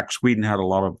 And in fact, Sweden had a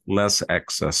lot of less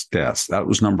excess deaths. That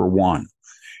was number one.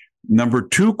 Number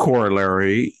two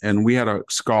corollary, and we had a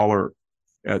scholar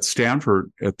at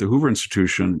Stanford at the Hoover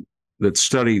Institution that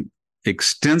studied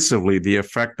extensively the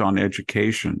effect on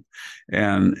education.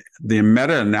 And the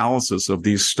meta-analysis of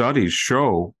these studies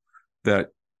show that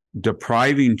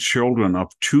depriving children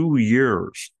of 2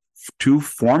 years, 2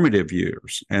 formative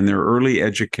years, and their early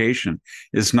education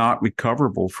is not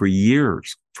recoverable for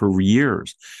years.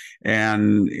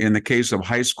 And in the case of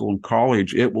high school and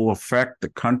college, it will affect the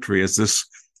country as this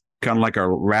kind of like a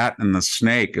rat and the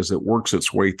snake as it works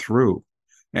its way through.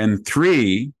 And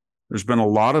 3, there's been a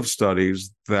lot of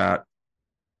studies that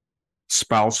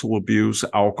spousal abuse,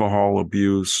 alcohol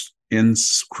abuse,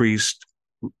 increased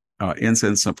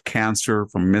incidence of cancer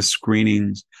from missed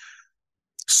screenings,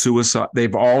 suicide,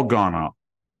 they've all gone up.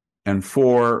 And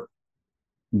 4,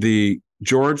 the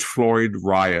George Floyd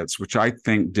riots, which I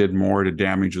think did more to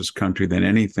damage this country than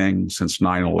anything since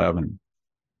 9/11,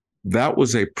 that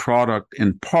was a product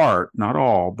in part, not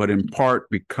all, but in part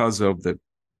because of the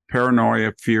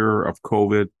paranoia, fear of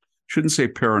COVID. Shouldn't say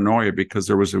paranoia because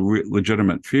there was a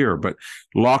legitimate fear, but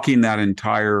locking that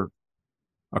entire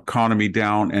economy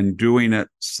down and doing it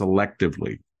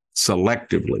selectively.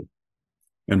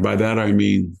 And by that, I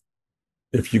mean,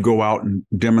 if you go out and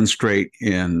demonstrate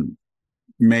in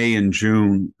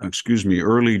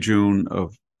early June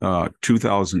of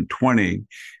 2020,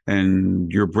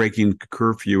 and you're breaking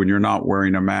curfew and you're not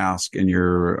wearing a mask and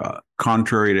you're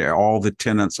contrary to all the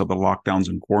tenets of the lockdowns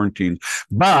and quarantines,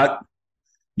 but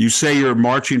you say you're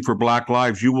marching for Black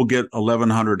lives, you will get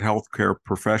 1,100 healthcare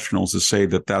professionals to say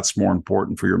that that's more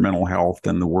important for your mental health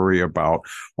than the worry about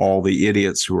all the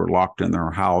idiots who are locked in their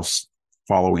house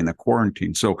following the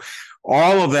quarantine. So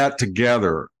all of that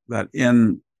together, that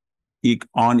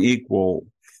unequal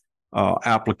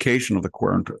application of the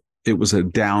quarantine, it was a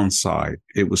downside.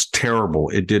 It was terrible.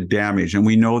 It did damage. And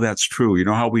we know that's true. You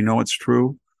know how we know it's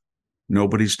true?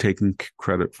 Nobody's taking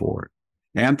credit for it.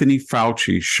 Anthony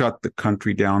Fauci shut the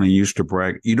country down and used to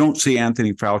brag. You don't see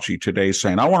Anthony Fauci today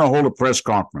saying, I want to hold a press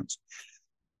conference.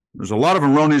 There's a lot of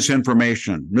erroneous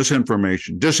information,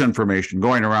 misinformation, disinformation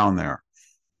going around there.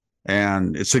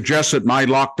 And it suggests that my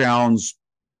lockdowns,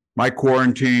 my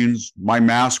quarantines, my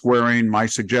mask wearing, my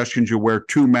suggestions you wear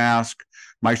 2 masks,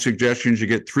 my suggestions you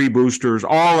get 3 boosters,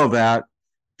 all of that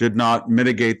did not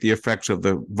mitigate the effects of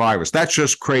the virus. That's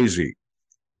just crazy.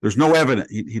 There's no evidence.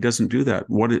 He doesn't do that.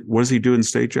 What does he do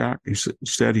instead, Jack?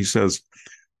 Instead, he says,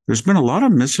 there's been a lot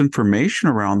of misinformation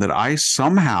around that I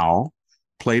somehow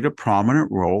played a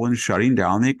prominent role in shutting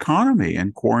down the economy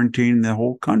and quarantining the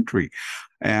whole country,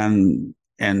 and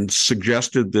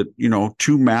suggested that,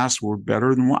 2 masks were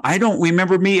better than 1. I don't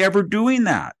remember me ever doing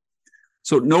that.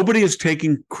 So nobody is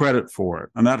taking credit for it.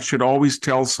 And that should always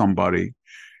tell somebody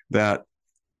that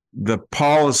the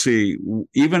policy,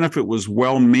 even if it was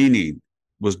well-meaning,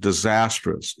 was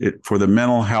disastrous for the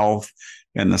mental health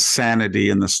and the sanity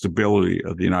and the stability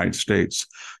of the United States.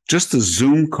 Just the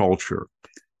Zoom culture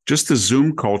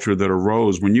that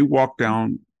arose when you walk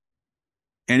down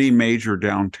any major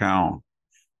downtown,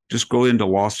 just go into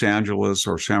Los Angeles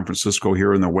or San Francisco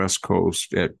here in the West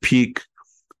Coast at peak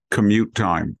commute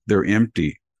time, they're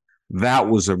empty. That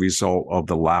was a result of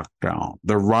the lockdown.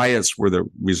 The riots were the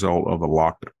result of the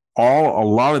lockdown. A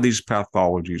lot of these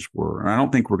pathologies were, and I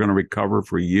don't think we're going to recover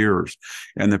for years.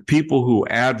 And the people who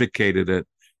advocated it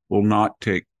will not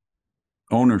take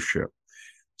ownership.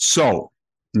 So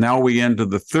now we enter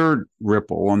the third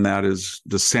ripple, and that is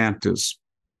DeSantis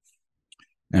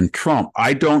and Trump.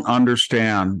 I don't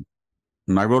understand,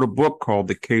 and I wrote a book called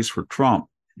The Case for Trump.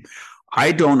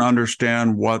 I don't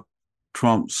understand what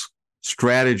Trump's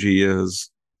strategy is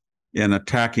in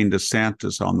attacking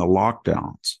DeSantis on the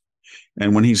lockdowns.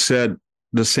 And when he said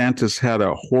DeSantis had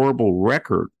a horrible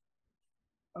record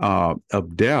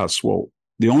of deaths, well,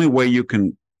 the only way you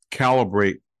can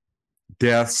calibrate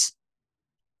deaths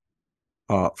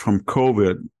from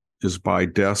COVID is by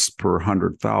deaths per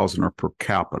 100,000 or per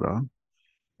capita.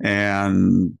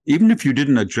 And even if you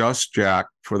didn't adjust, Jack,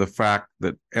 for the fact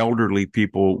that elderly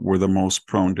people were the most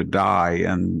prone to die,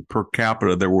 and per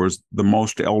capita, there was the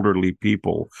most elderly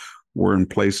people were in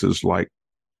places like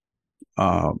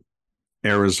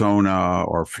Arizona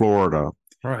or Florida.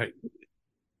 Right.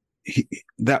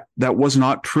 That was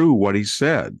not true what he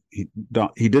said.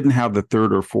 He didn't have the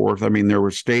third or fourth. I mean, there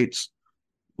were states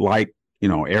like,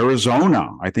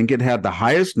 Arizona, I think it had the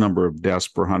highest number of deaths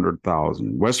per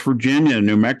 100,000. West Virginia,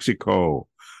 New Mexico,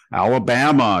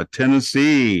 Alabama,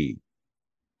 Tennessee,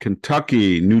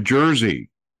 Kentucky, New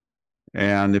Jersey.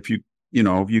 And if you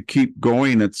keep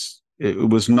going, it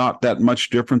was not that much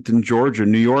different than Georgia.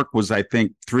 New York was, I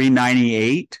think,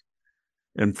 398,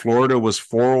 and Florida was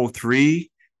 403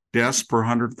 deaths per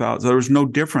 100,000. There was no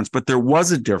difference, but there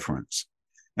was a difference.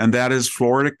 And that is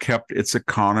Florida kept its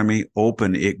economy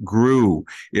open. It grew.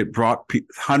 It brought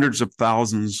hundreds of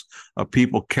thousands of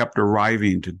people kept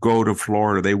arriving to go to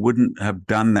Florida. They wouldn't have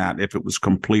done that if it was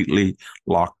completely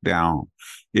locked down.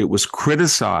 It was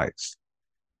criticized.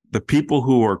 The people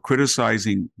who are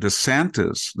criticizing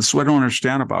DeSantis, this is what I don't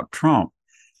understand about Trump.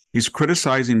 He's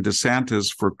criticizing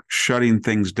DeSantis for shutting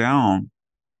things down.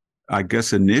 I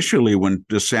guess initially when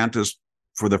DeSantis,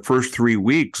 for the first 3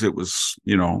 weeks, it was,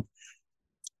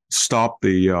 stop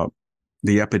the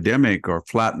epidemic or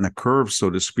flatten the curve, so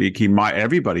to speak.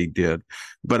 Everybody did.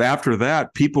 But after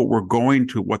that, people were going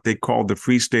to what they called the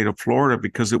free state of Florida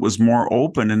because it was more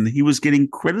open, and he was getting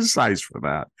criticized for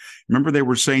that. Remember, they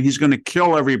were saying he's going to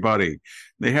kill everybody.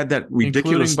 They had that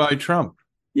ridiculous, including by Trump.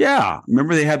 Yeah.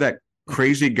 Remember, they had that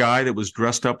crazy guy that was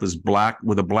dressed up as black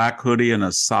with a black hoodie and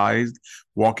a scythe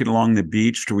walking along the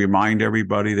beach to remind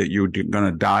everybody that you were going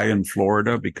to die in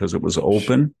Florida because it was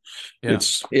open. Yeah.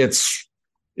 It's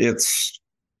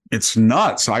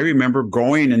nuts. I remember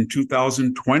going in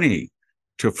 2020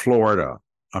 to Florida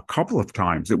a couple of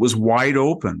times. It was wide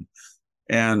open.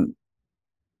 And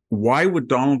why would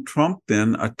Donald Trump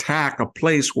then attack a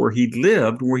place where he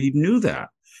lived, where he knew that?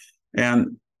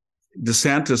 And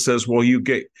DeSantis says, well,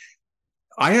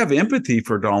 I have empathy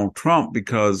for Donald Trump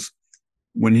because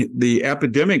when the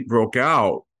epidemic broke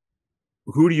out,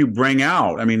 who do you bring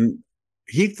out? I mean,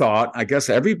 he thought, I guess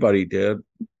everybody did,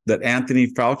 that Anthony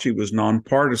Fauci was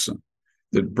nonpartisan,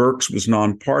 that Birx was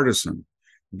nonpartisan,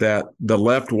 that the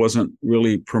left wasn't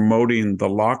really promoting the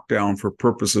lockdown for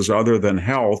purposes other than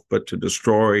health, but to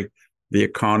destroy the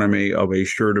economy of a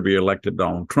sure-to-be-elected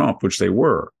Donald Trump, which they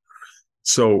were.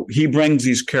 So he brings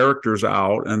these characters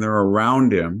out, and they're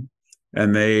around him,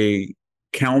 and they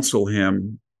counsel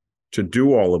him to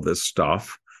do all of this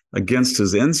stuff against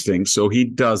his instincts. So he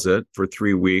does it for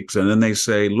 3 weeks. And then they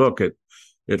say, look, it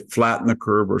flattened the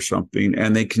curve or something.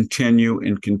 And they continue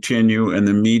in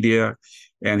the media.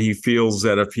 And he feels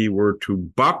that if he were to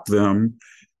buck them,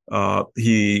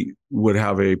 he would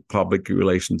have a public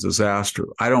relations disaster.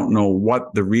 I don't know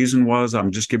what the reason was.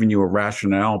 I'm just giving you a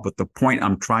rationale. But the point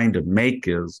I'm trying to make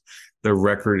is the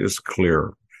record is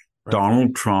clear. Right.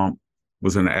 Donald Trump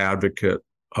was an advocate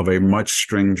of a much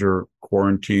stricter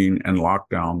quarantine and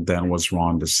lockdown than was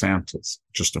Ron DeSantis.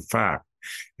 Just a fact.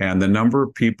 And the number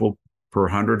of people per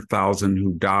 100,000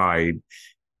 who died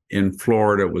in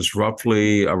Florida was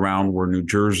roughly around where New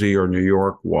Jersey or New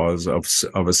York was,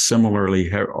 of a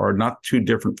similarly, or not too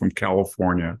different from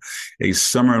California, a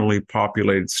similarly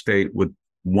populated state with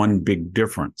one big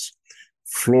difference.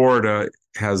 Florida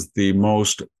has the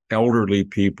most elderly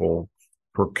people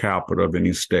per capita of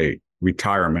any state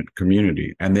retirement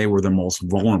community, and they were the most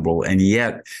vulnerable. And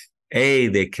yet, A,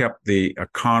 they kept the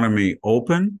economy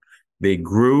open, they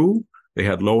grew, they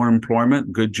had low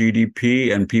unemployment, good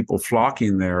GDP, and people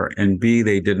flocking there. And B,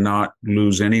 they did not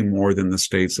lose any more than the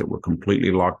states that were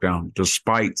completely locked down.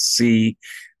 Despite C,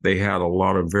 they had a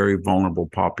lot of very vulnerable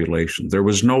populations. There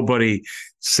was nobody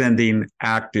sending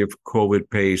active COVID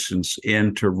patients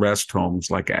into rest homes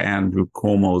like Andrew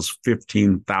Cuomo's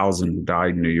 15,000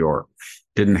 died in New York.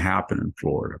 Didn't happen in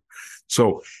Florida.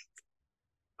 So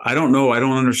I don't know. I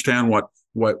don't understand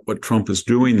what Trump is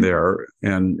doing there.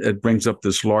 And it brings up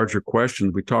this larger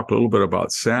question. We talked a little bit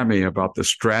about Sammy, about the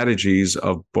strategies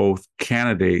of both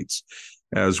candidates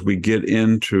as we get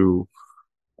into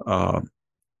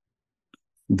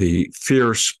the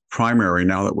fierce primary,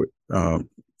 now that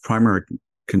primary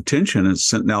contention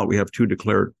is now that we have two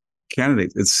declared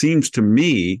candidates. It seems to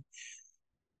me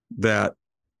that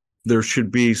there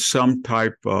should be some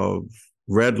type of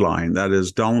red line. That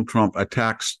is, Donald Trump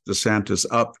attacks DeSantis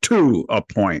up to a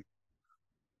point.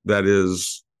 That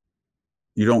is,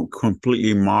 you don't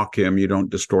completely mock him, you don't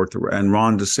distort and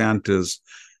Ron DeSantis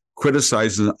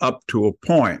criticizes up to a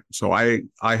point. So I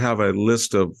have a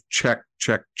list of check.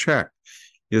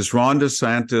 Is Ron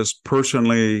DeSantis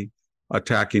personally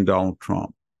attacking Donald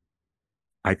Trump?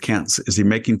 I can't. Is he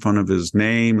making fun of his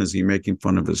name? Is he making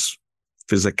fun of his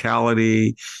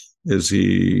physicality? Is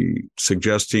he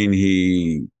suggesting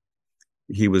he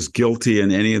was guilty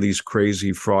in any of these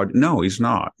crazy fraud? No, he's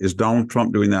not. Is Donald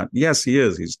Trump doing that? Yes, he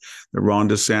is. He's the Ron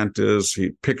DeSantis. He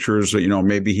pictures,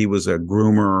 maybe he was a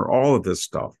groomer, all of this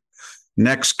stuff.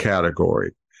 Next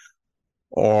category.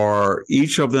 Are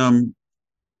each of them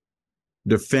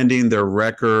defending their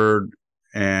record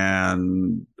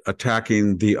and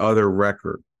attacking the other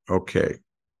record? Okay.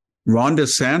 Ron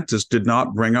DeSantis did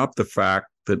not bring up the fact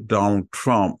that Donald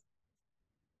Trump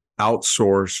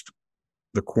outsourced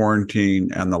the quarantine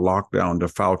and the lockdown to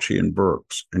Fauci and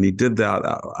Birx. And he did that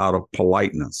out of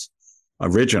politeness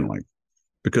originally,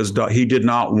 because he did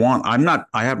not want,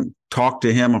 I haven't talked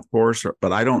to him, of course,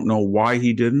 but I don't know why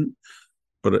he didn't.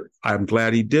 But I'm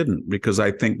glad he didn't, because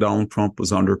I think Donald Trump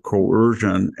was under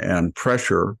coercion and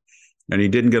pressure, and he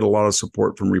didn't get a lot of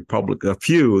support from Republicans. A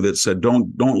few that said,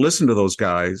 don't listen to those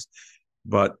guys.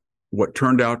 But what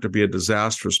turned out to be a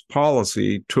disastrous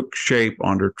policy took shape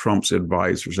under Trump's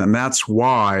advisors. And that's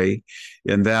why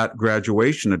in that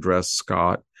graduation address,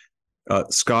 Scott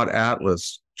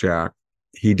Atlas, Jack,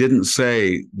 he didn't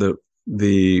say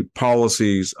the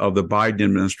policies of the Biden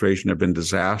administration have been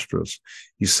disastrous.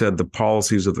 He said the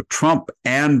policies of the Trump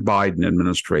and Biden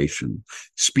administration,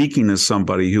 speaking as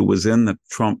somebody who was in the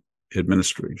Trump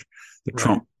administration,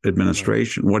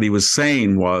 what he was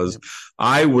saying was,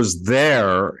 I was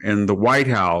there in the White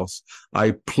House.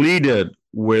 I pleaded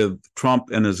with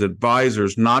Trump and his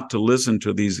advisors not to listen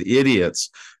to these idiots,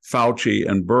 Fauci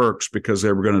and Birx, because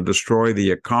they were going to destroy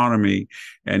the economy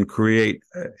and create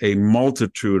a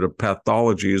multitude of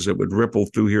pathologies that would ripple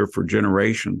through here for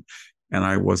generations. And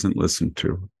I wasn't listened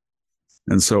to.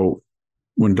 And so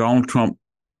when Donald Trump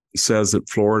says that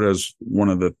Florida is one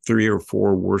of the 3 or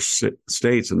 4 worst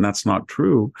states, and that's not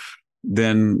true,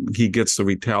 then he gets the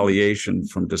retaliation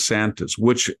from DeSantis,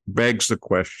 which begs the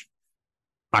question.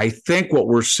 I think what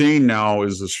we're seeing now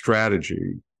is a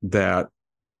strategy that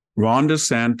Ron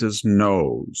DeSantis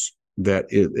knows that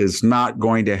it is not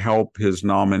going to help his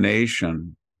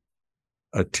nomination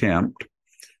attempt,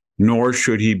 nor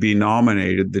should he be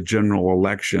nominated the general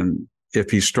election if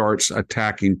he starts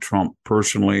attacking Trump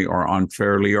personally or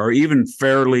unfairly, or even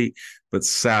fairly but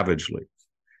savagely.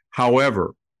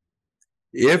 However,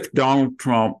 if Donald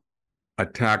Trump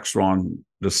attacks Ron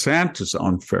DeSantis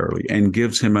unfairly and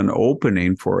gives him an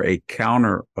opening for a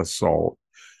counter assault,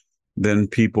 then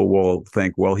people will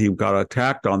think, well, he got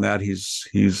attacked on that. He's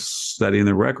setting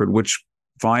the record, which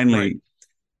finally,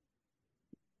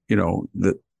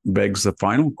 that begs the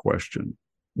final question.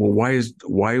 Well,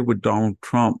 why would Donald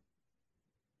Trump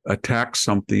attack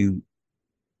some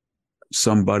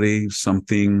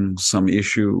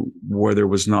issue where there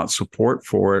was not support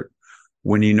for it,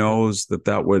 when he knows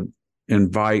that would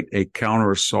invite a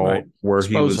counter assault where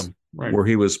he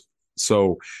was.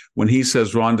 So when he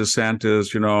says Ron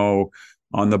DeSantis,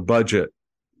 on the budget,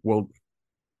 well,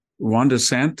 Ron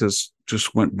DeSantis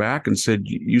just went back and said,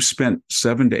 you spent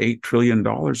 $7 to $8 trillion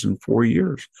in 4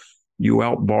 years. You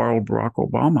outborrowed Barack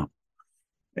Obama.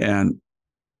 And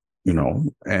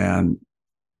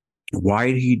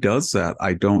why he does that,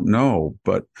 I don't know.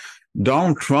 But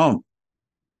Donald Trump,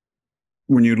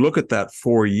 when you look at that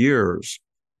 4 years,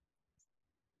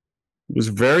 was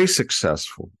very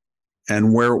successful.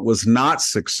 And where it was not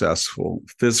successful,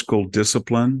 fiscal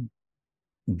discipline,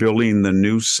 building the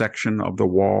new section of the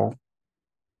wall,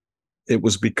 it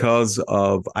was because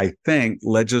of, I think,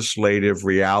 legislative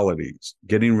realities.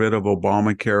 Getting rid of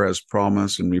Obamacare as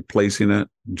promised and replacing it,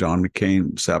 John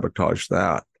McCain sabotaged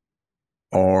that.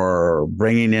 Or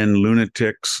bringing in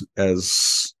lunatics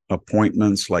as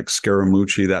appointments like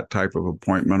Scaramucci, that type of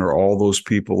appointment, or all those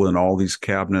people in all these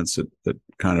cabinets that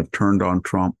kind of turned on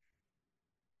Trump.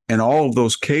 In all of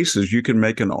those cases, you can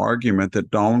make an argument that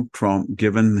Donald Trump,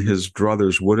 given his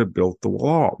druthers, would have built the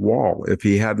wall if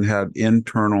he hadn't had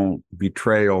internal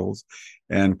betrayals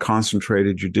and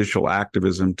concentrated judicial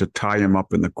activism to tie him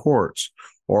up in the courts.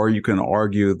 Or you can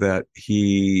argue that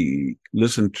he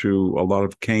listened to a lot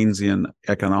of Keynesian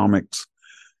economics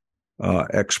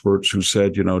experts who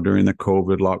said, during the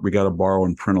COVID, we got to borrow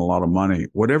and print a lot of money.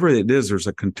 Whatever it is, there's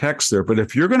a context there. But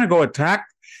if you're going to go attack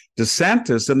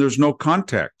DeSantis, then there's no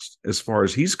context as far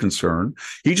as he's concerned.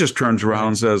 He just turns around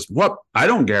and says, "What? I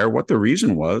don't care what the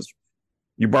reason was.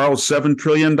 You borrowed $7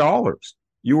 trillion.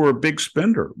 You were a big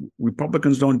spender.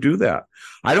 Republicans don't do that.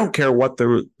 I don't care what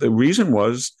the reason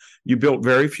was. You built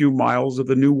very few miles of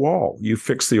the new wall. You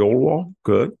fixed the old wall,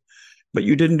 good, but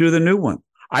you didn't do the new one.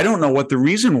 I don't know what the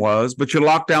reason was, but you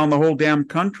locked down the whole damn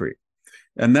country."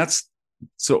 And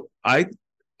so I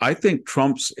think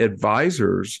Trump's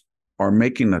advisors are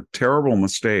making a terrible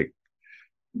mistake.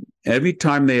 Every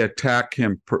time they attack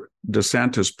him,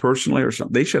 DeSantis personally or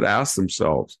something, they should ask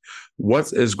themselves,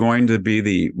 what is going to be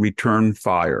the return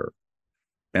fire?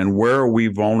 And where are we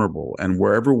vulnerable? And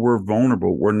wherever we're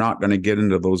vulnerable, we're not going to get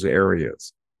into those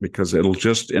areas because it'll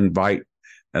just invite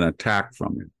an attack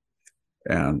from him.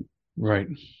 And right.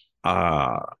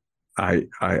 I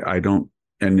don't.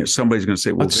 And somebody's going to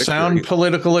say, well, that's sound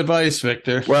political advice,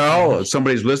 Victor. Well,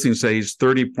 somebody's listening say he's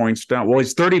 30 points down. Well,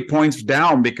 he's 30 points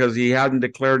down because he hadn't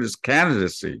declared his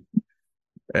candidacy.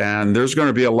 And there's going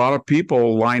to be a lot of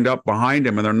people lined up behind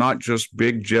him, and they're not just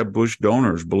big Jeb Bush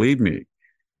donors, believe me.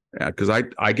 Because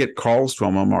I get calls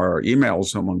from them or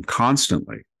emails from them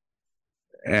constantly.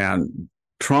 And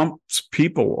Trump's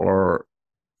people are,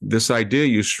 this idea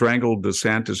you strangled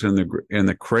DeSantis in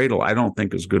the cradle, I don't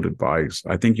think is good advice.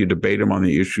 I think you debate him on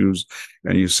the issues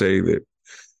and you say that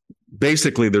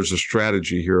basically there's a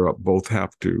strategy here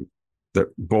that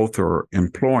both are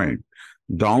employing.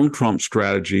 Donald Trump's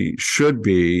strategy should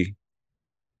be,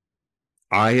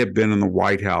 I have been in the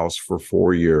White House for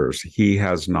 4 years. He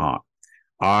has not.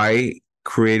 I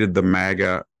created the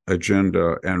MAGA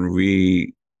agenda and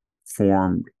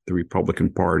reformed the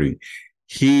Republican Party.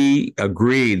 He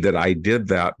agreed that I did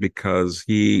that because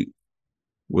he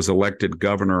was elected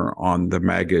governor on the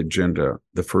MAGA agenda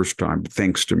the first time,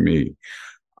 thanks to me.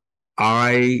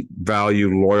 I value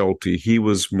loyalty. He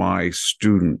was my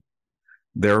student.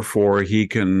 Therefore, he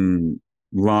can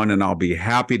run and I'll be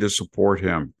happy to support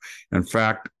him. In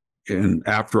fact,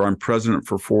 after I'm president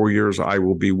for 4 years, I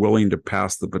will be willing to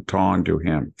pass the baton to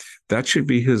him. That should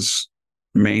be his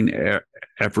main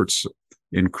efforts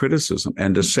in criticism.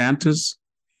 And DeSantis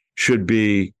should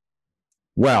be,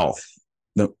 we all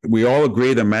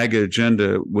agree the MAGA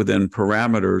agenda within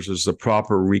parameters is the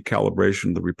proper recalibration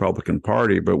of the Republican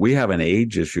Party, but we have an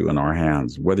age issue in our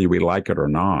hands, whether we like it or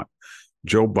not.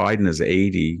 Joe Biden is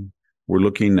 80. We're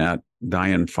looking at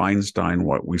Dianne Feinstein,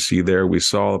 what we see there. We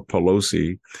saw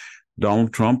Pelosi.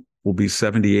 Donald Trump will be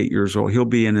 78 years old. He'll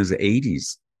be in his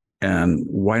 80s. And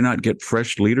why not get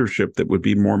fresh leadership that would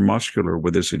be more muscular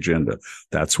with this agenda?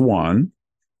 That's one.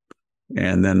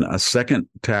 And then a second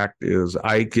tact is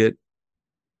I get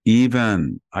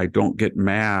even. I don't get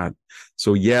mad.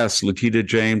 So yes, Letitia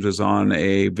James is on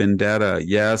a vendetta.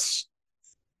 Yes,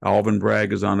 Alvin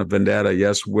Bragg is on a vendetta.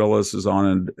 Yes, Willis is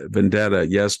on a vendetta.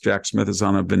 Yes, Jack Smith is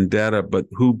on a vendetta. But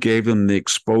who gave them the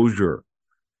exposure?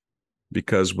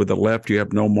 Because with the left, you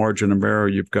have no margin of error.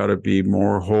 You've got to be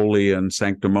more holy and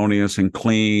sanctimonious and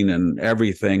clean and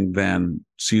everything than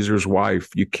Caesar's wife.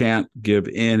 You can't give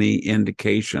any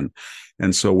indication.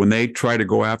 And so when they try to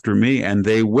go after me, and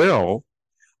they will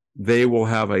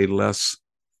have a less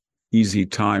easy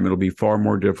time. It'll be far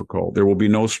more difficult. There will be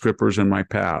no strippers in my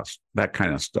past, that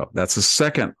kind of stuff. That's the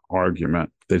second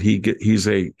argument that he's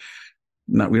we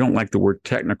don't like the word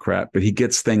technocrat, but he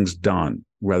gets things done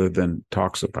rather than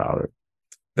talks about it.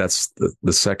 That's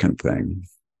the second thing.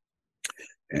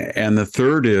 And the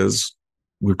third is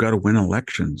we've got to win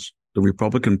elections. The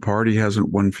Republican Party hasn't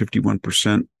won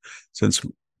 51% since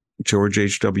George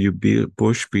H.W.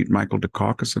 Bush beat Michael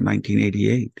Dukakis in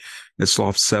 1988. It's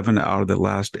lost 7 out of the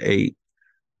last 8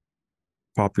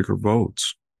 popular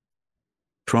votes.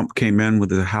 Trump came in with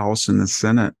the House and the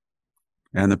Senate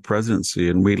and the presidency,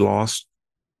 and we lost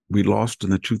we lost in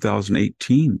the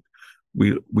 2018.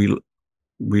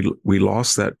 We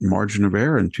lost that margin of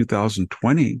error in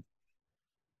 2020.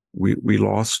 We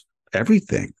lost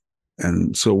everything.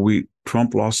 And so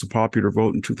Trump lost the popular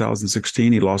vote in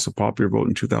 2016. He lost the popular vote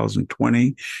in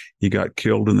 2020. He got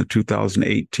killed in the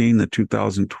 2018. The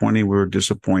 2020 were a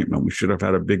disappointment. We should have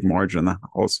had a big margin in the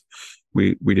House.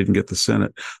 We didn't get the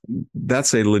Senate.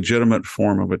 That's a legitimate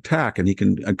form of attack, and he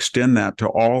can extend that to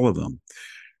all of them.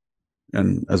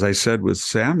 And as I said with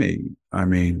Sammy, I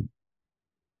mean,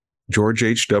 George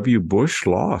H.W. Bush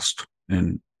lost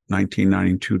in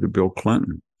 1992 to Bill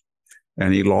Clinton,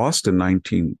 and he lost in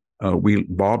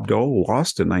Bob Dole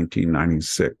lost in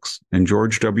 1996, and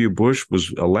George W. Bush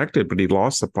was elected, but he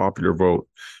lost the popular vote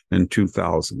in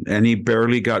 2000, and he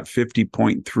barely got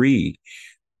 50.3,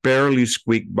 barely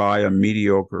squeaked by a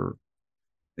mediocre,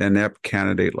 inept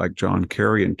candidate like John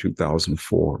Kerry in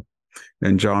 2004,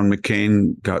 and John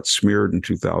McCain got smeared in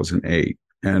 2008.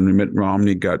 And Mitt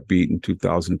Romney got beat in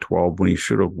 2012 when he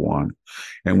should have won.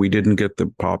 And we didn't get the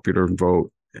popular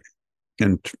vote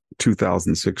in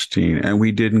 2016. And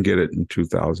we didn't get it in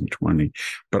 2020.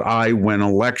 But I win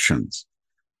elections.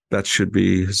 That should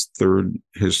be his third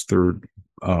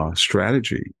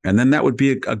strategy. And then that would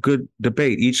be a good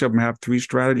debate. Each of them have 3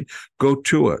 strategies. Go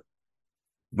to it.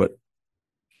 But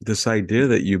this idea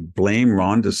that you blame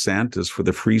Ron DeSantis for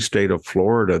the free state of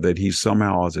Florida, that he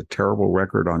somehow has a terrible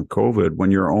record on COVID,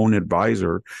 when your own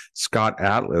advisor, Scott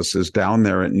Atlas, is down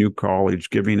there at New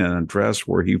College giving an address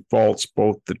where he faults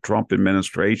both the Trump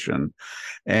administration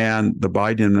and the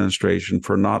Biden administration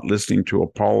for not listening to a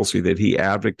policy that he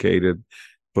advocated,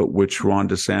 but which Ron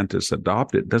DeSantis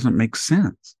adopted. It doesn't make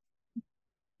sense.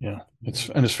 Yeah,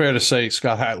 it's fair to say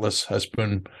Scott Atlas has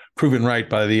been proven right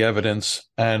by the evidence,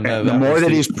 and the more that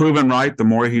he's proven right, the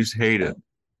more he's hated.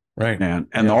 Right,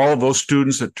 and all of those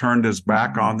students that turned his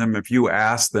back on them, if you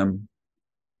ask them,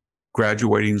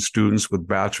 graduating students with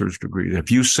bachelor's degrees, if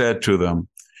you said to them,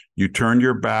 you turned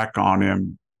your back on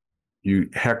him, you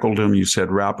heckled him, you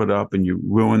said wrap it up, and you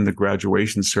ruined the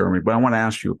graduation ceremony. But I want to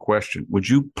ask you a question. Would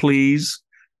you please,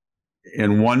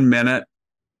 in 1 minute,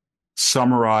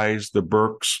 summarize the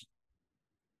Birx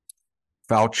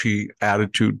Fauci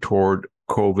attitude toward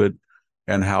COVID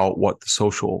and what the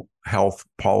social health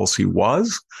policy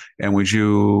was? And would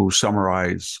you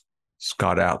summarize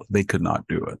Scott Atlas? They could not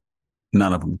do it.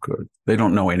 None of them could. They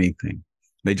don't know anything.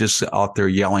 They just out there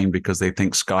yelling because they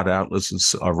think Scott Atlas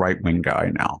is a right-wing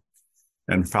guy now,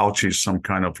 and Fauci is some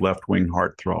kind of left-wing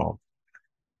heartthrob.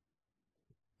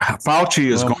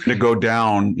 Fauci is going to go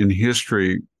down in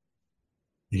history.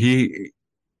 You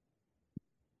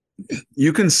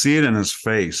can see it in his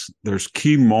face. There's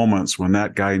key moments when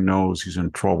that guy knows he's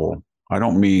in trouble. I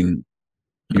don't mean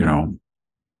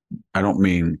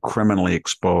criminally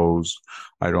exposed.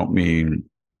 I don't mean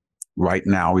right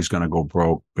now he's going to go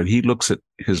broke, but he looks at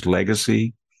his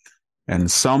legacy,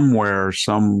 and somewhere,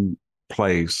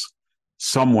 someplace,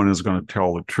 someone is going to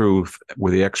tell the truth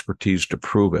with the expertise to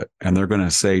prove it. And they're going to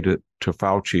say to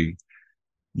Fauci,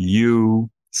 you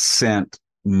sent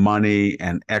money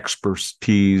and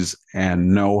expertise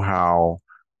and know-how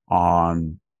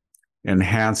on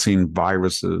enhancing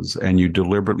viruses, and you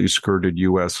deliberately skirted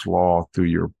U.S. law through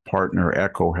your partner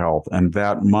EcoHealth, and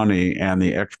that money and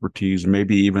the expertise,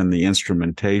 maybe even the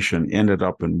instrumentation, ended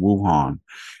up in Wuhan,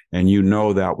 and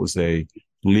that was a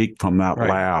leak from that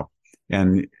lab,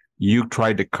 and you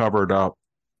tried to cover it up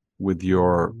with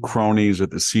your cronies at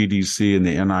the CDC and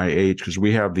the NIH, because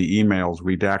we have the emails,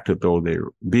 redacted though they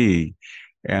be.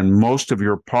 And most of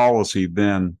your policy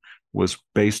then was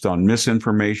based on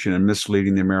misinformation and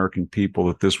misleading the American people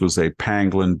that this was a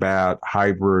pangolin bat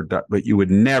hybrid, but you would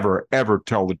never, ever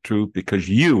tell the truth because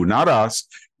you, not us,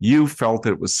 you felt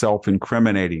it was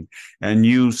self-incriminating. And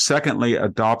you, secondly,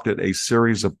 adopted a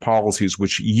series of policies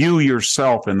which you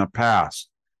yourself in past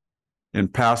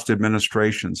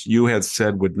administrations, you had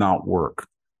said would not work.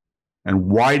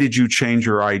 And why did you change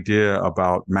your idea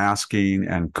about masking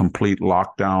and complete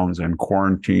lockdowns and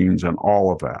quarantines and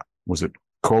all of that? Was it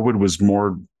COVID was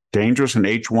more dangerous than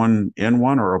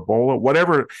H1N1 or Ebola?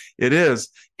 Whatever it is,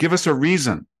 give us a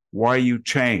reason why you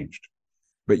changed.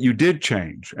 But you did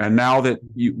change. And now that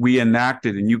we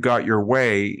enacted and you got your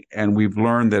way, and we've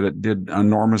learned that it did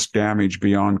enormous damage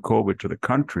beyond COVID to the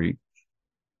country,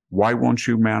 why won't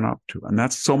you man up to it? And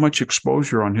that's so much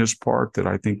exposure on his part that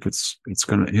I think it's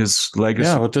going to, his legacy.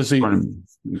 Yeah, but does he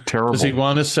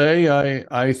want to say,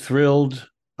 I thrilled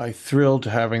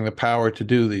having the power to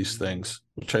do these things,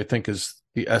 which I think is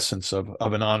the essence of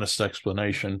an honest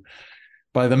explanation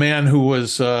by the man who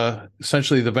was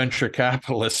essentially the venture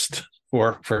capitalist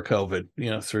for COVID,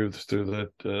 through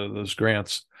those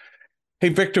grants. Hey,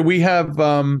 Victor, we have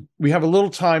a little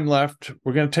time left.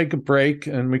 We're going to take a break,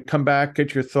 and we come back,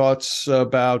 get your thoughts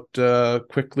about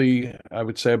quickly, I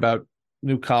would say, about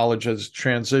New College as a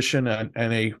transition and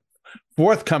a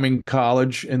forthcoming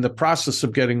college in the process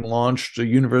of getting launched, the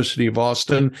University of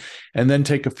Austin, and then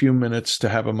take a few minutes to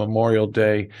have a Memorial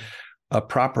Day, a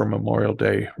proper Memorial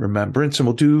Day remembrance. And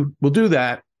we'll do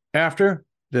that after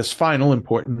this final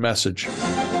important message.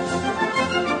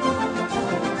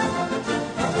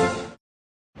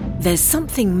 There's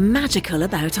something magical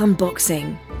about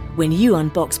unboxing. When you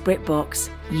unbox BritBox,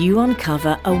 you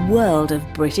uncover a world of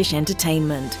British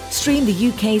entertainment. Stream the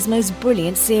UK's most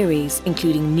brilliant series,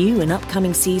 including new and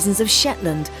upcoming seasons of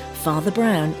Shetland, Father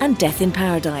Brown and Death in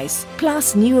Paradise.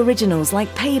 Plus new originals like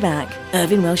Payback,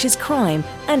 Irving Welsh's Crime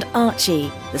and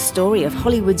Archie, the story of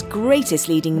Hollywood's greatest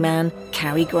leading man,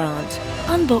 Cary Grant.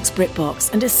 Unbox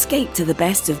BritBox and escape to the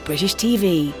best of British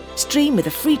TV. Stream with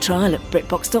a free trial at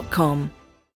BritBox.com.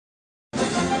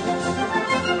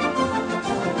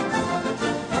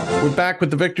 We're back with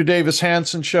the Victor Davis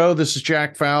Hanson Show. This is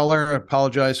Jack Fowler. I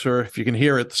apologize for if you can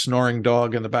hear it, the snoring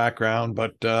dog in the background,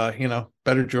 but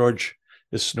better George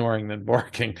is snoring than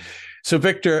barking. So,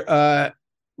 Victor,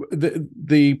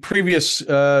 the previous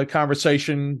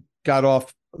conversation got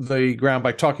off the ground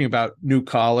by talking about New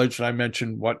College, and I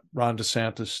mentioned what Ron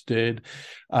DeSantis did.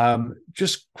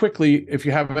 Just quickly, if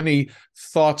you have any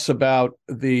thoughts about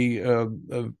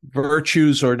the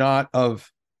virtues or not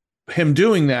of him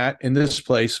doing that in this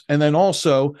place, and then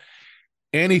also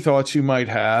any thoughts you might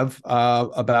have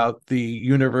about the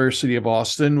University of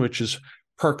Austin, which is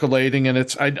percolating,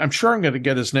 and I'm sure I'm going to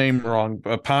get his name wrong.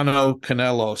 Pano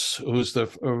Canelos,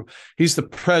 he's the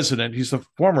president. He's the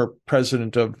former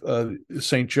president of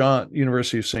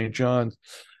University of St. John's,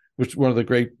 which is one of the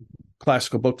great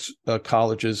classical books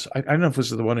colleges. I don't know if it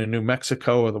was the one in New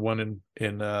Mexico or the one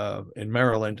in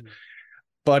Maryland,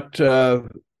 but.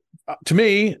 To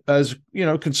me, as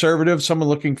conservative, someone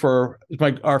looking for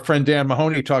our friend Dan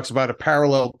Mahoney talks about a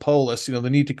parallel polis. The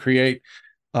need to create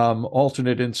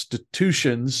alternate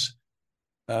institutions.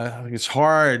 I think it's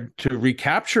hard to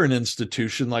recapture an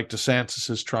institution like DeSantis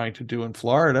is trying to do in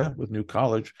Florida with New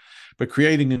College, but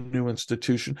creating a new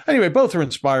institution. Anyway, both are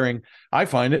inspiring, I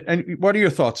find it. And what are your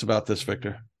thoughts about this,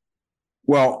 Victor?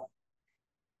 Well,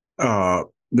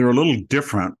 they're a little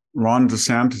different. Ron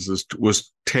DeSantis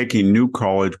was taking New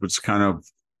College, which kind of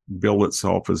billed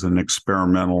itself as an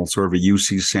experimental sort of a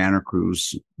UC Santa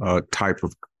Cruz type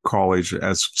of college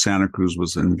as Santa Cruz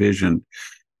was envisioned.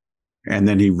 And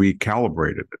then he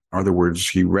recalibrated it. In other words,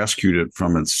 he rescued it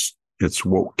from its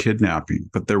woke kidnapping.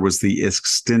 But there was the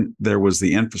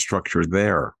infrastructure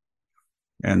there.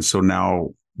 And so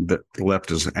now the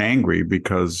left is angry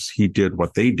because he did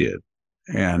what they did.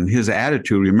 And his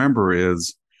attitude, remember,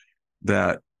 is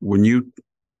that when you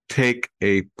take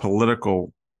a politicized,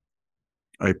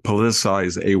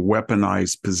 a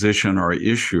weaponized position or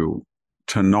issue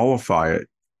to nullify it,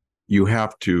 you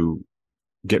have to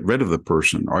get rid of the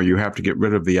person, or you have to get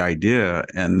rid of the idea.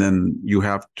 And then you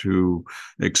have to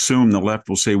assume the left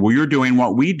will say, well, you're doing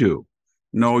what we do.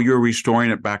 No, you're restoring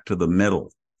it back to the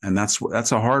middle. And that's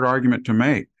a hard argument to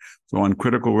make. So on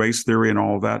critical race theory and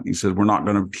all of that, he said, we're not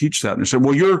going to teach that. And he said,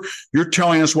 well, you're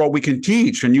telling us what we can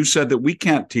teach. And you said that we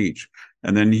can't teach.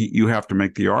 And then you have to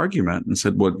make the argument and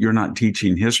said, well, you're not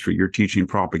teaching history. You're teaching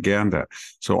propaganda.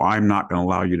 So I'm not going to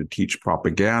allow you to teach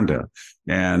propaganda.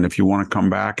 And if you want to come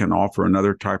back and offer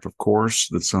another type of course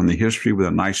that's on the history with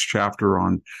a nice chapter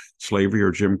on slavery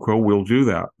or Jim Crow, we'll do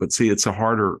that. But see, it's a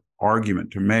harder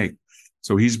argument to make.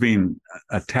 So he's being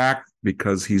attacked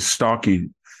because he's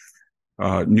stalking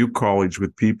New College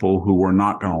with people who were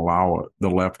not going to allow the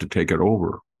left to take it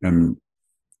over, and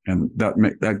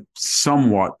that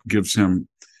somewhat gives him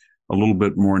a little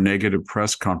bit more negative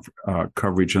press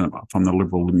coverage from the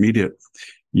liberal media.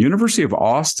 University of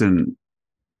Austin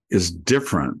is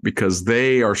different because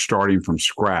they are starting from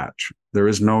scratch. There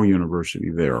is no university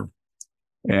there,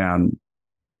 and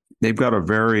they've got a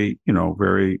very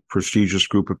prestigious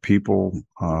group of people.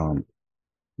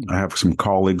 I have some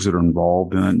colleagues that are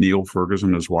involved in it. Neil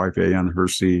Ferguson, his wife, Ann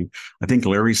Hersey. I think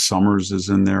Larry Summers is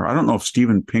in there. I don't know if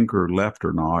Steven Pinker left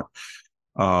or not.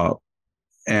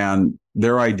 And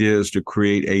their idea is to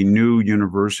create a new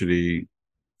university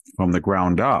from the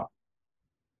ground up.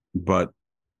 But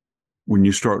when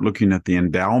you start looking at the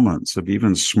endowments of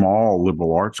even small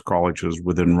liberal arts colleges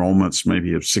with enrollments maybe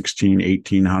of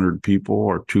 1,800 people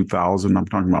or 2,000, I'm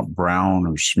talking about Brown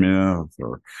or Smith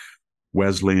or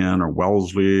Wesleyan or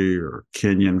Wellesley or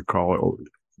Kenyon College,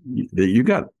 you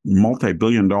got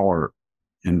multi-billion-dollar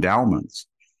endowments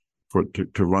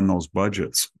to run those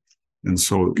budgets. And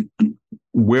so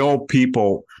will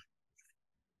people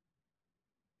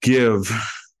give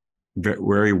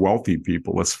very wealthy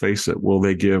people, let's face it, will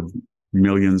they give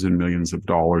millions and millions of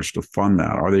dollars to fund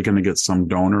that? Are they going to get some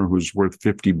donor who's worth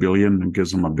 $50 billion and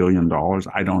gives them $1 billion?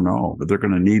 I don't know, but they're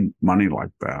going to need money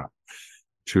like that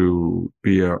to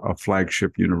be a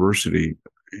flagship university.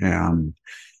 And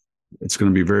it's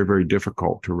going to be very, very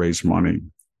difficult to raise money.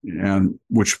 And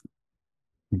which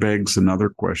begs another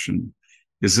question.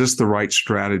 Is this the right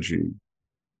strategy?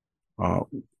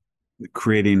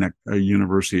 Creating a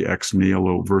university ex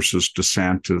nihilo versus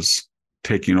DeSantis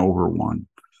taking over one.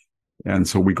 And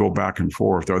so we go back and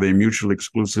forth. Are they mutually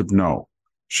exclusive? No.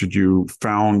 Should you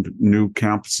found new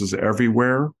campuses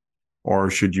everywhere? Or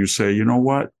should you say, you know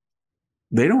what?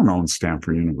 They don't own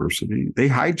Stanford University. They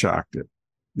hijacked it.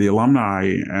 The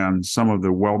alumni and some of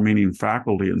the well-meaning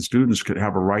faculty and students could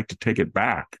have a right to take it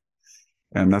back.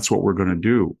 And that's what we're going to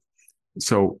do.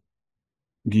 So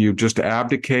do you just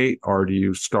abdicate or do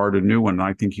you start a new one?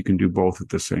 I think you can do both at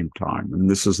the same time. And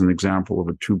this is an example of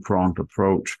a two-pronged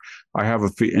approach.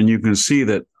 And you can see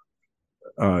that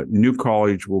New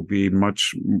College will be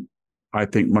much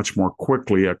more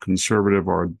quickly a conservative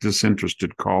or a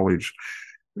disinterested college,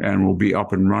 and will be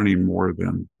up and running more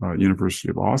than University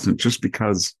of Austin, just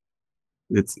because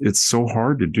it's so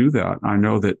hard to do that. I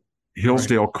know that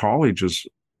Hillsdale College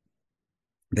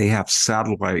they have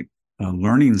satellite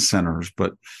learning centers,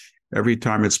 but every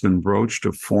time it's been broached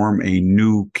to form a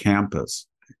new campus,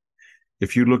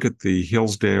 if you look at the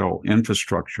Hillsdale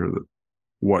infrastructure,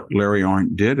 what Larry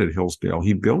Arndt did at Hillsdale,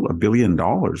 he built $1 billion.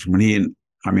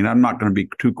 I'm not going to be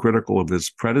too critical of his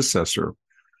predecessor,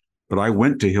 but I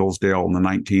went to Hillsdale in the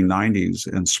 1990s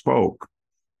and spoke.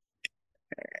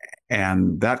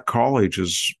 And that college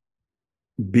is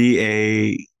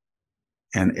BA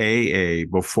and AA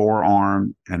before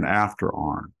ARN and after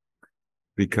ARN.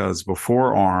 Because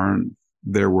before ARN,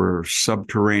 there were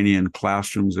subterranean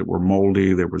classrooms that were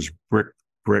moldy. There was brick.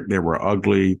 They were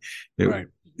ugly. The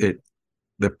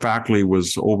faculty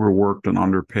was overworked and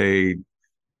underpaid.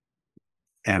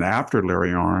 And after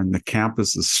Larry Arnn, the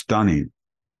campus is stunning.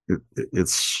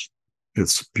 It's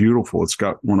beautiful. It's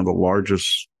got one of the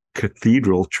largest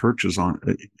cathedral churches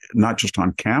not just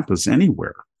on campus,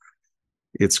 anywhere.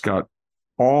 It's got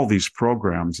all these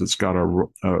programs. It's got a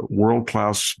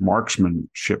world-class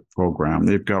marksmanship program.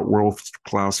 They've got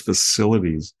world-class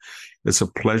facilities. It's a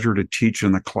pleasure to teach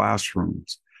in the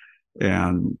classrooms.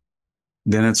 And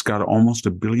then it's got almost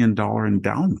 $1 billion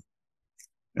endowment.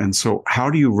 And so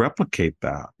how do you replicate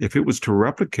that? If it was to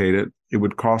replicate it, it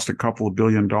would cost a couple of $1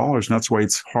 billion. And that's why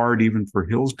it's hard even for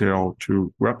Hillsdale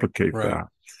to replicate that.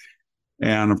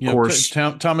 And of course,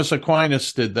 Thomas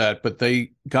Aquinas did that, but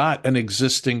they got an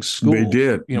existing school. They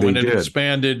did. When it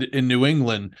expanded in New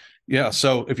England. Yeah.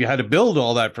 So if you had to build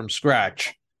all that from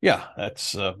scratch,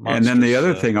 that's and then the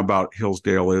other thing about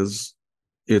Hillsdale is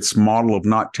its model of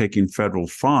not taking federal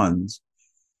funds.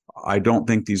 I don't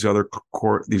think these other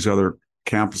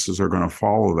campuses are going to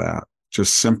follow that,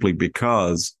 just simply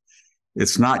because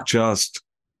it's not just,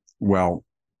 well,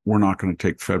 we're not going to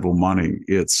take federal money.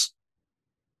 It's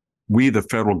we, the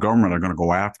federal government, are going to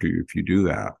go after you if you do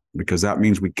that, because that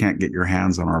means we can't get your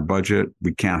hands on our budget.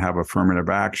 We can't have affirmative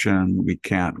action. We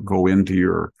can't go into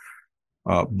your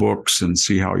books and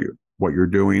see what you're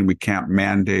doing. We can't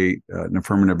mandate an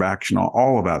affirmative action,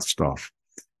 all of that stuff.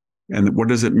 And what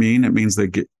does it mean? It means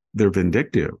they're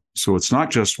vindictive. So it's not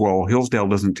just, well, Hillsdale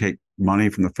doesn't take money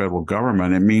from the federal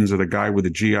government. It means that a guy with a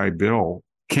GI Bill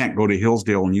can't go to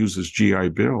Hillsdale and use his GI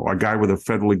Bill. A guy with a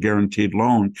federally guaranteed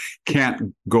loan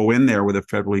can't go in there with a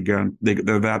federally guaranteed.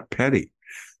 They're that petty.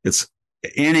 It's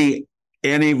any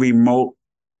remote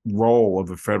role of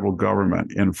the federal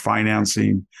government in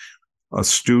financing a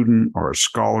student or a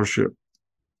scholarship.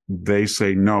 They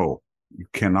say, no, you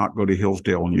cannot go to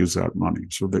Hillsdale and use that money.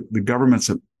 So the government's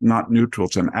not neutral.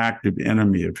 It's an active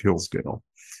enemy of Hillsdale.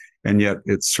 And yet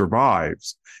it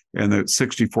survives. And the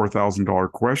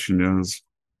 $64,000 question is,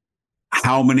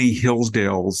 how many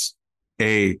Hillsdales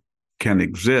can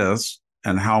exist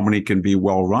and how many can be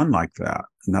well run like that?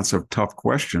 And that's a tough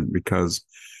question, because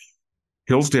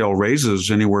Hillsdale raises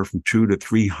anywhere from $200 to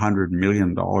 $300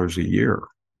 million a year,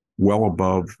 well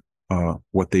above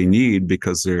what they need,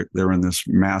 because they're in this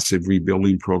massive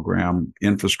rebuilding program,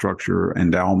 infrastructure,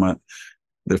 endowment.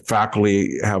 The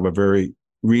faculty have a very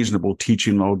reasonable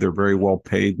teaching load. They're very well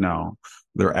paid now.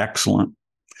 They're excellent.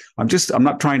 I'm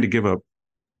not trying to give a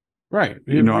right.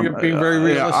 You're being very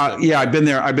realistic. I've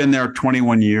been there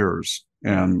 21 years,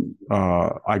 and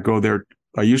I go there.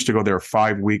 I used to go there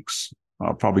 5 weeks.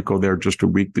 I'll probably go there just a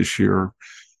week this year.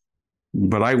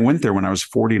 But I went there when I was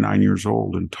 49 years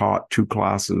old and taught 2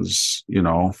 classes,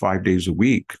 5 days a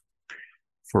week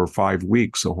for 5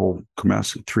 weeks, a whole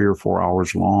semester, 3 or 4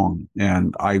 hours long.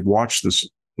 And I watched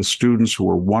the students who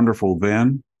were wonderful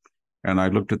then, and I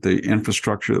looked at the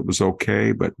infrastructure that was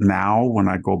okay. But now when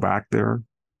I go back there,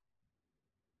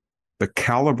 the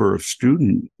caliber of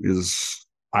student is,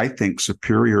 I think,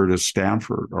 superior to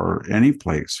Stanford or any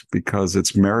place, because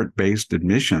it's merit-based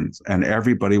admissions and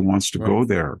everybody wants to go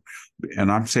there.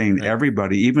 And I'm saying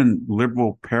everybody, even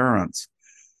liberal parents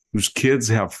whose kids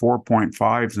have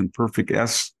 4.5s and perfect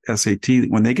SAT,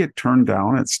 when they get turned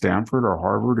down at Stanford or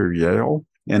Harvard or Yale,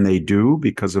 and they do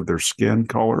because of their skin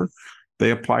color, they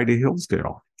apply to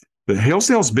Hillsdale. But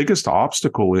Hillsdale's biggest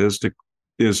obstacle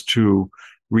is to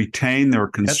retain their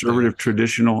conservative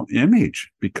traditional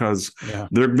image, because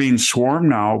they're being swarmed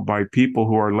now by people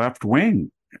who are left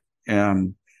wing,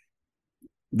 and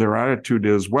their attitude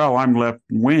is, well, I'm left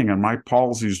wing and my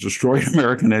policies destroy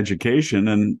American education,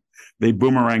 and they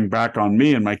boomerang back on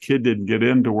me, and my kid didn't get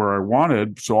into where I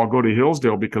wanted, so I'll go to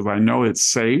Hillsdale because I know it's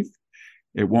safe.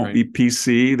 It won't be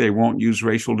PC. They won't use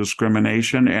racial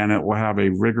discrimination, and it will have a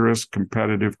rigorous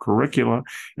competitive curricula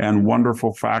and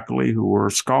wonderful faculty who are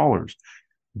scholars.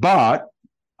 But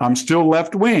I'm still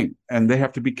left wing, and they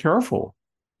have to be careful,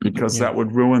 because that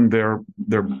would ruin their.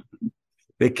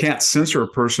 They can't censor a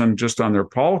person just on their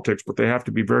politics, but they have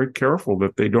to be very careful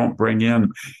that they don't bring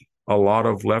in a lot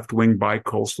of left-wing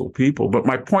bicoastal people. But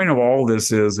my point of all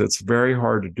this is, it's very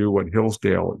hard to do what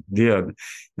Hillsdale did,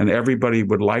 and everybody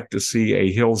would like to see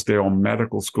a Hillsdale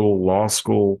medical school, law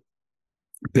school,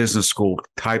 business school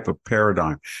type of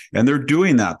paradigm. And they're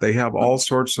doing that. They have all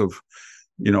sorts of,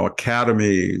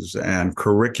 academies and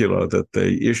curricula that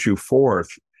they issue forth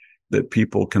that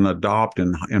people can adopt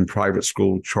in private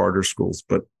school, charter schools.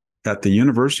 But at the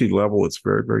university level, it's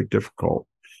very, very difficult.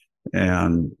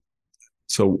 And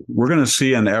so we're going to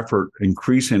see an effort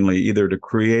increasingly either to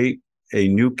create a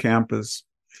new campus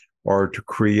or to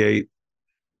create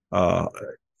a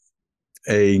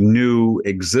new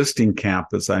existing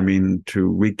campus, to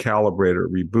recalibrate or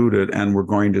reboot it. And we're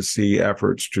going to see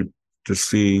efforts to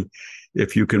see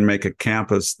if you can make a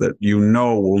campus that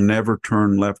will never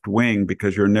turn left wing,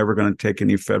 because you're never going to take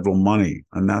any federal money.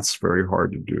 And that's very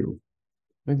hard to do.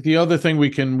 I think the other thing we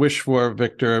can wish for,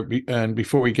 Victor, and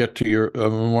before we get to your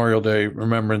Memorial Day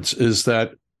remembrance, is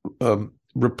that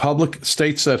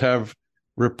states that have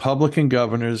Republican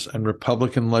governors and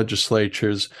Republican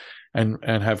legislatures and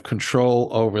have control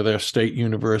over their state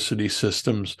university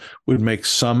systems would make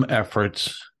some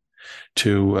efforts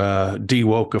to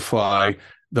de-wokeify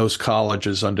those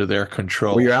colleges under their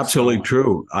control. Well, you're absolutely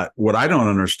true. What I don't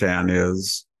understand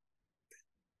is,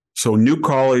 so New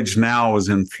College now is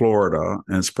in Florida,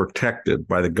 and it's protected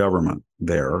by the government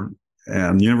there.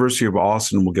 And the University of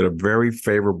Austin will get a very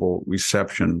favorable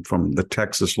reception from the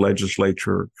Texas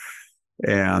legislature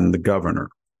and the governor.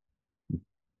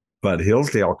 But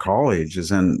Hillsdale College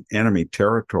is in enemy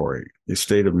territory. The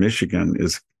state of Michigan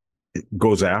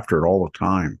goes after it all the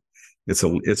time. It's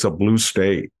a blue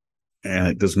state, and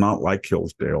it does not like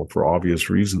Hillsdale for obvious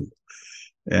reasons.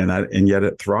 And yet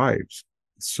it thrives.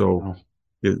 So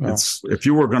it's, if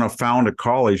you were going to found a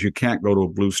college, you can't go to a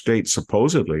blue state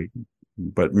supposedly,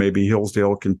 but maybe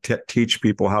Hillsdale can teach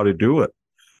people how to do it.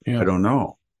 I don't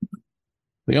know.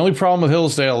 The only problem with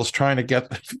Hillsdale is trying to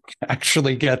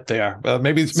actually get there.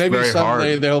 Maybe someday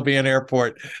hard. There'll be an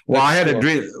airport. Well, I had a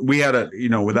dream. We had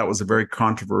that was a very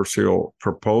controversial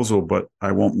proposal, but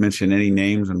I won't mention any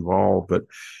names involved. But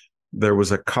there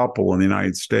was a couple in the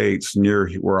United States near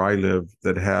where I live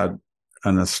that had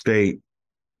an estate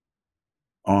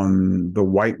on the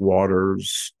white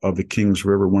waters of the Kings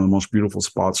River, one of the most beautiful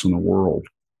spots in the world.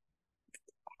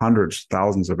 Hundreds,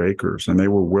 thousands of acres, and they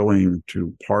were willing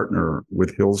to partner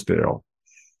with Hillsdale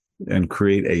and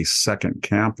create a second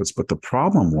campus. But the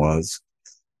problem was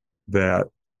that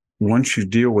once you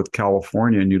deal with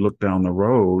California and you look down the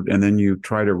road and then you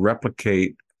try to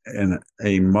replicate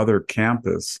a mother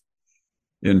campus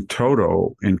in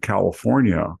toto in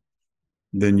California,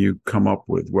 then you come up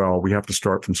with, we have to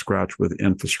start from scratch with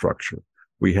infrastructure.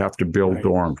 We have to build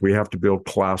dorms. We have to build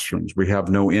classrooms. We have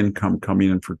no income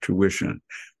coming in for tuition.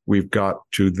 We've got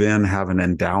to then have an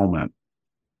endowment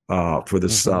for the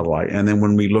satellite. And then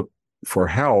when we look for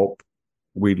help,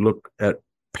 we look at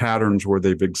patterns where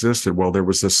they've existed. Well, there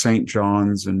was the St.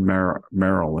 John's in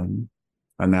Maryland,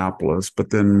 Annapolis, but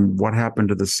then what happened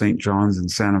to the St. John's in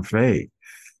Santa Fe?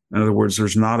 In other words,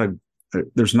 there's not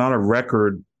a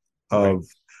record of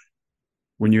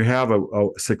when you have a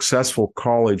successful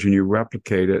college and you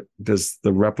replicate it, does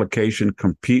the replication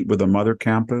compete with a mother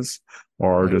campus,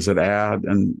 or does it add?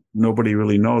 And nobody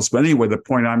really knows. But anyway, the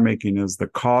point I'm making is the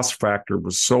cost factor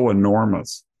was so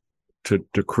enormous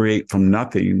to create from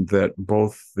nothing that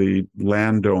both the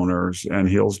landowners and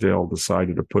Hillsdale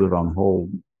decided to put it on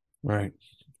hold. Right.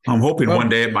 I'm hoping one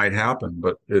day it might happen,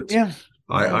 but it's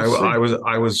I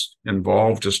was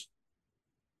involved just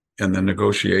in the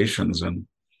negotiations, and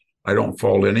I don't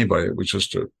fault anybody. It was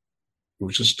just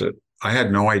I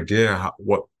had no idea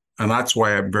what, and that's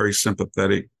why I'm very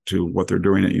sympathetic to what they're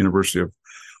doing at University of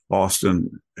Austin,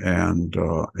 and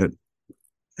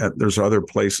there's other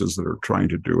places that are trying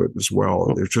to do it as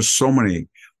well. There's just so many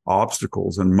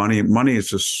obstacles, and money is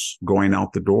just going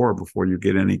out the door before you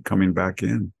get any coming back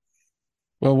in.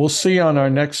 Well, we'll see on our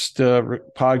next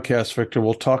podcast, Victor.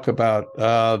 We'll talk about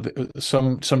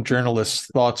some journalists'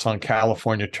 thoughts on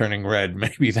California turning red.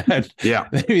 Maybe that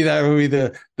would be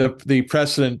the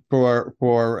precedent for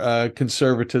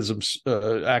conservatism,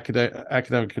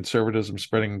 academic conservatism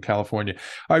spreading in California.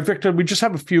 All right, Victor, we just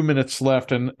have a few minutes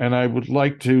left, and I would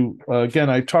like to again.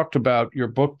 I talked about your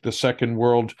book, The Second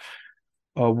World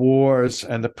Wars,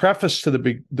 and the preface to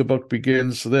the book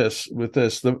begins with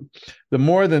this: the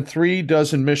more than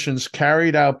 36 missions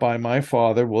carried out by my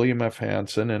father, William F.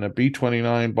 Hansen, in a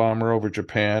B-29 bomber over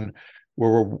Japan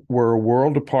were a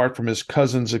world apart from his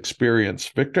cousin's experience.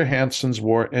 Victor Hansen's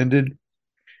war ended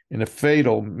in a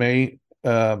fatal May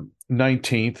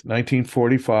 19th,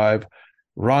 1945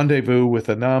 rendezvous with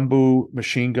a Nambu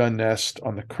machine gun nest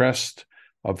on the crest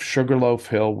of Sugarloaf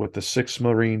Hill with the 6th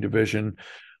Marine Division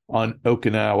on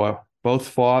Okinawa. Both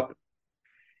fought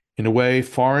in a way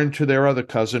foreign to their other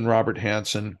cousin, Robert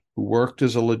Hansen, who worked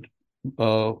as a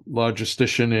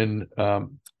logistician in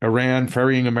Iran,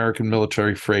 ferrying American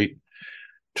military freight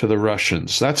to the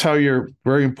Russians. That's how your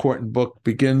very important book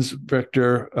begins,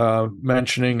 Victor,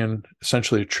 mentioning and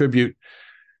essentially a tribute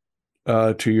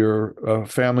to your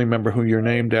family member who you're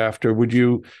named after. Would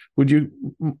you?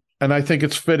 And I think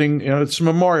it's fitting. It's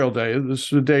Memorial Day. This is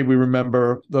the day we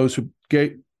remember those who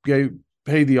gave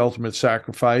the ultimate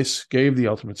sacrifice, gave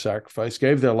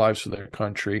their lives for their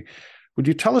country. Would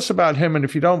you tell us about him? And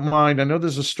if you don't mind, I know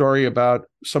there's a story about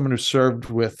someone who served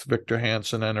with Victor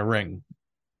Hansen and a ring.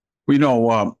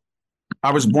 Well,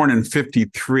 I was born in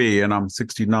 1953 and I'm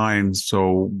 69.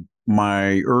 So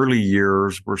my early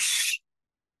years were,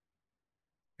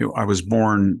 I was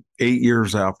born 8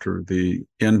 years after the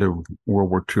end of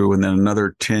World War II, and then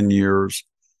another 10 years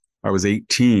I was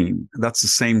 18. That's the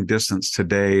same distance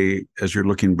today as you're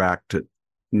looking back to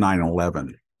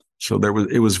 9/11. So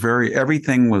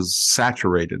everything was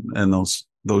saturated in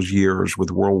those years with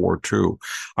World War II.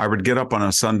 I would get up on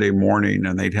a Sunday morning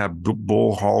and they'd have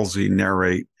Bull Halsey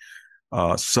narrate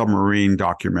submarine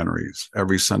documentaries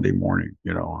every Sunday morning.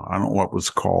 I don't know what it was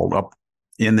called, Up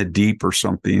in the Deep or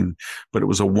something, but it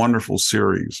was a wonderful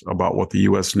series about what the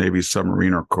U.S. Navy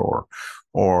Submariner Corps,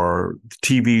 or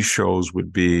TV shows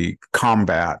would be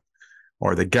Combat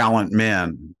or The Gallant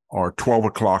Men or 12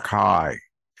 O'Clock High.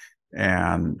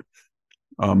 And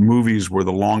movies were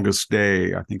The Longest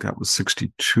Day. I think that was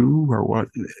 1962 or what.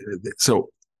 So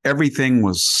everything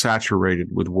was saturated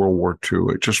with World War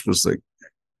II. It just was like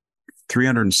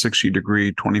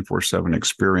 360-degree, 24/7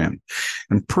 experience.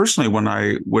 And personally, when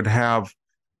I would have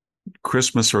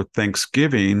Christmas or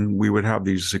Thanksgiving, we would have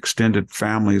these extended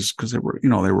families because they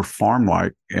were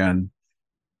farm-like. And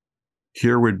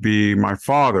here would be my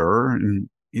father, and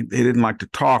they didn't like to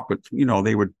talk, but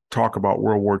they would talk about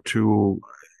World War II,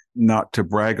 not to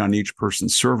brag on each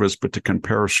person's service, but to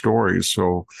compare stories.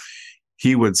 So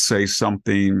he would say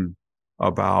something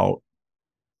about,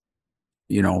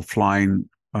 flying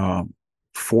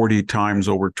 40 times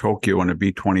over Tokyo in a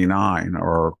B-29,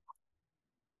 or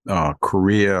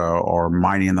Korea, or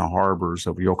mining the harbors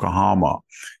of Yokohama,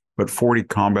 but 40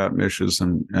 combat missions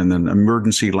and then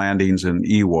emergency landings in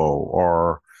Iwo,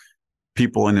 or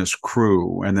people in his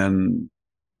crew. And then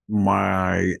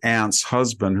my aunt's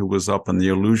husband, who was up in the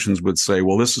Aleutians, would say,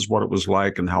 well, this is what it was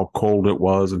like and how cold it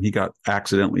was. And he got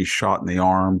accidentally shot in the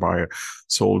arm by a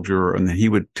soldier. And then he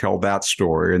would tell that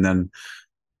story. And then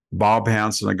Bob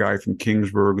Hansen, a guy from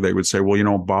Kingsburg, they would say,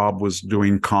 well, Bob was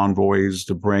doing convoys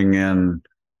to bring in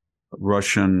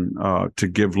Russian, to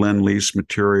give Lend-Lease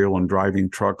material and driving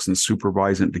trucks and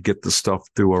supervising to get the stuff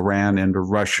through Iran into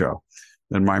Russia.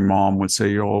 Then my mom would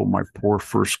say, oh, my poor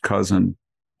first cousin,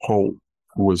 Holt,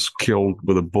 who was killed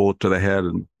with a bullet to the head,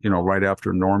 and, right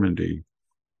after Normandy.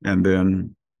 And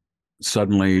then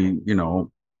suddenly,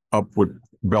 up would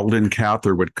Belden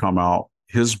Cather would come out,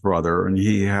 his brother, and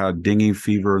he had dengue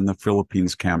fever in the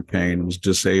Philippines campaign, was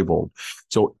disabled.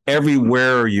 So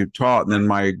everywhere you taught, and then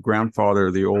my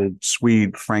grandfather, the old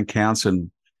Swede, Frank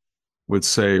Hansen, would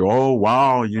say, oh,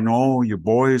 wow, you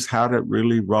boys had it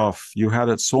really rough. You had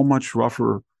it so much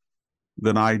rougher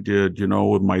than I did,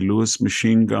 with my Lewis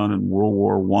machine gun in World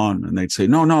War I. And they'd say,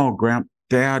 no,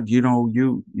 Dad,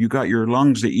 you got your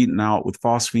lungs eaten out with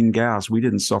phosphine gas. We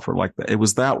didn't suffer like that. It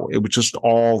was that way. It was just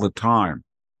all the time.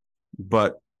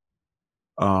 But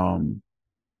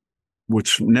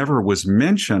which never was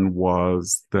mentioned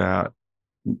was that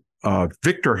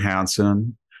Victor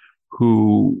Hansen,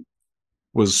 who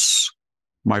was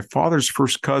my father's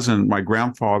first cousin, my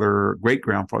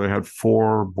great-grandfather had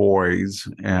 4 boys,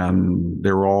 and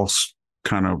they were all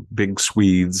kind of big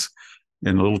Swedes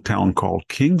in a little town called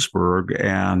Kingsburg.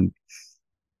 And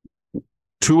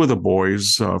 2 of the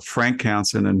boys, Frank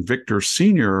Hansen and Victor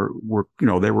Sr.,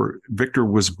 Victor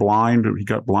was blind. He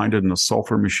got blinded in a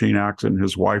sulfur machine accident.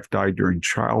 His wife died during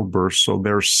childbirth. So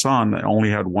their son, they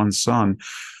only had one son,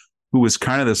 who was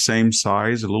kind of the same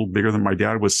size, a little bigger than my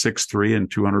dad, was 6'3" and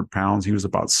 200 pounds. He was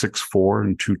about 6'4"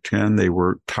 and 210. They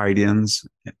were tight ends.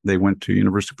 They went to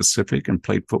University of Pacific and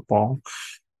played football,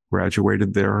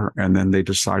 graduated there, and then they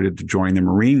decided to join the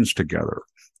Marines together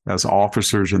as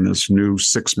officers in this new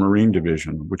 6th Marine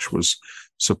Division, which was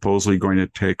supposedly going to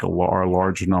take a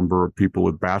large number of people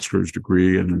with bachelor's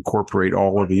degree and incorporate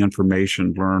all of the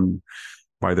information learned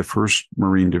by the 1st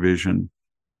Marine Division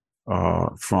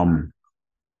from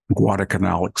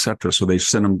Guadalcanal, et cetera. So they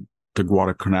sent them to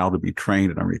Guadalcanal to be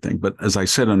trained and everything. But as I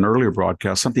said in an earlier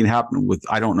broadcast, something happened with,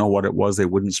 I don't know what it was. They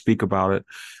wouldn't speak about it.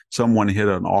 Someone hit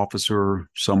an officer.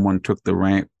 Someone took the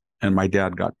rank, and my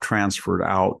dad got transferred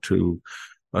out to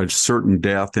a certain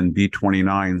death in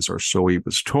B-29s, or so he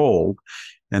was told.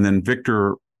 And then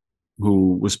Victor,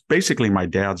 who was basically my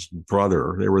dad's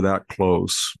brother, they were that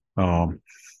close,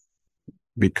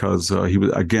 because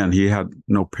he had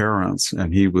no parents,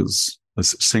 and he was a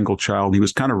single child. He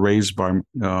was kind of raised by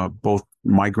both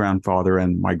my grandfather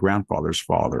and my grandfather's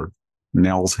father,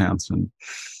 Nels Hansen.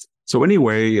 So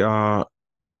anyway,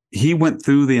 he went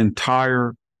through the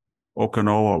entire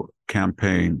Okinawa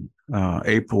campaign.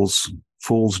 April's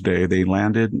Fool's Day, they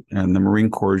landed, and the Marine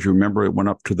Corps, as you remember, it went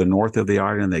up to the north of the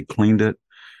island. They cleared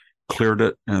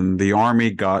it, and the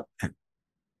Army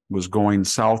was going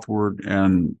southward,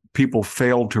 and people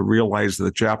failed to realize that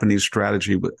the Japanese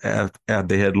strategy,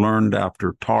 they had learned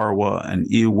after Tarawa and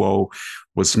Iwo,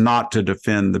 was not to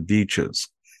defend the beaches,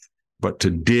 but to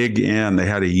dig in. They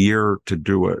had a year to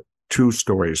do it. 2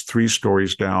 stories, 3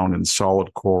 stories down in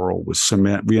solid coral with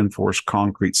cement, reinforced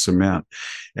concrete cement,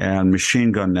 and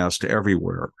machine gun nest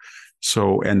everywhere.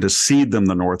 So, and to seed them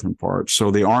the northern part.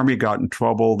 So the Army got in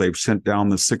trouble. They've sent down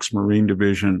the 6th Marine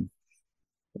Division,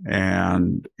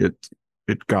 and it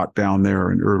got down there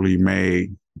in early May,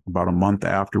 about a month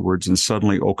afterwards, and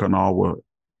suddenly Okinawa,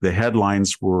 the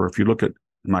headlines were, if you look at,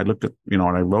 and I looked at, and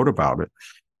I wrote about it,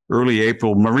 early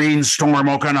April, Marines storm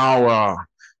Okinawa,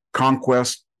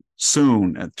 conquest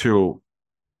soon to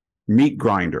meat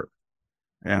grinder.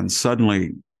 And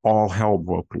suddenly all hell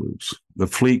broke loose. The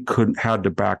fleet had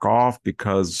to back off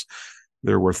because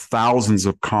there were thousands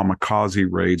of kamikaze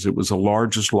raids. It was the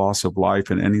largest loss of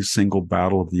life in any single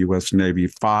battle of the U.S. Navy.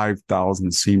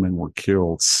 5,000 seamen were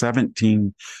killed.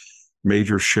 17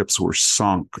 major ships were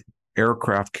sunk.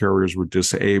 Aircraft carriers were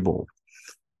disabled.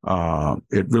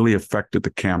 It really affected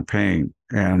the campaign.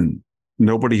 And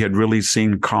nobody had really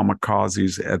seen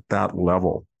kamikazes at that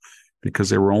level because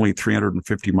they were only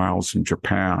 350 miles from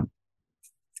Japan.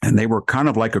 And they were kind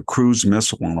of like a cruise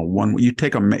missile. You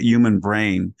take a human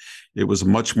brain, it was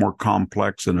much more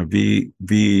complex than a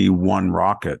V-1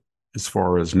 rocket as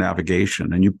far as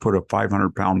navigation. And you put a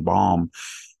 500-pound bomb,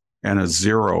 and a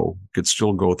Zero could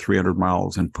still go 300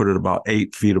 miles and put it about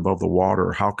 8 feet above the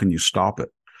water. How can you stop it?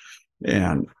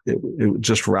 And it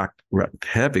just wreaked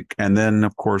havoc. And then,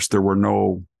 of course, there were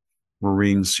no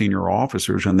Marine senior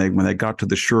officers. And when they got to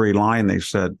the Shuri line, they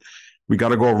said, we got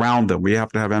to go around them. We have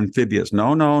to have amphibious.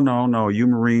 No. You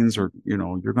Marines are, you're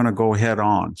going to go head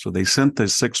on. So they sent the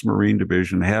 6th Marine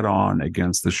Division head on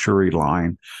against the Shuri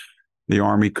line. The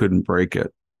Army couldn't break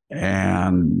it.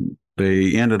 And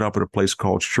they ended up at a place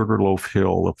called Sugarloaf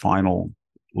Hill, the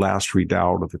last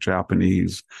redoubt of the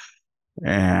Japanese.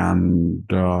 And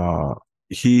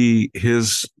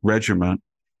his regiment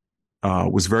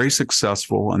was very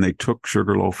successful, and they took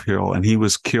Sugarloaf Hill, and he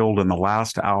was killed in the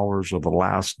last hours of the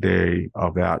last day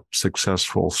of that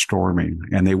successful storming.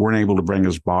 And they weren't able to bring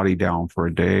his body down for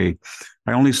a day.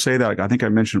 I only say that, I think I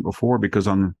mentioned it before, because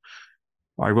I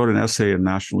wrote an essay in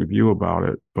National Review about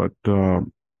it. But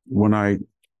when I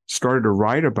started to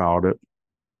write about it,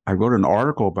 I wrote an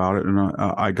article about it, and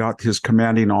I got his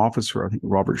commanding officer, I think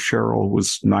Robert Sherrill,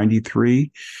 was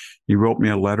 93. He wrote me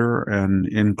a letter, and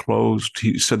enclosed,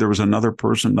 he said there was another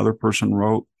person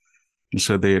wrote He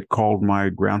said they had called my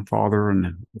grandfather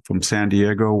and from San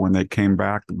Diego when they came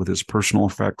back with his personal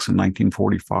effects in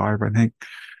 1945, I think,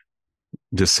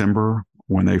 December,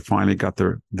 when they finally got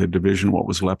the division, what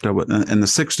was left of it. And the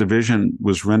 6th Division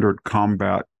was rendered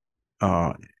combat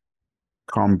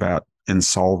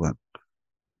insolvent.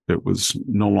 It was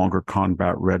no longer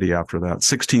combat ready after that.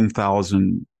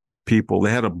 16,000 people.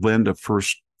 They had a blend of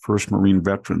first Marine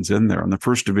veterans in there, and the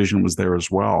 1st Division was there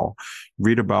as well.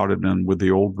 Read about it in With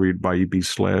the Old Breed by E.B.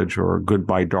 Sledge or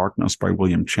Goodbye Darkness by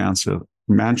William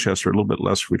Manchester, a little bit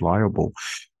less reliable.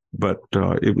 But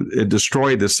it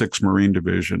destroyed the 6th Marine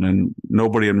Division, and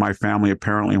nobody in my family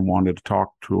apparently wanted to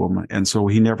talk to him. And so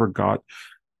he never got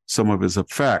some of his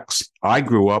effects.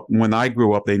 When I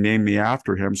grew up, they named me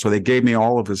after him. So they gave me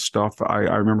all of his stuff. I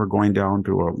remember going down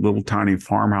to a little tiny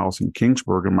farmhouse in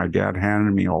Kingsburg, and my dad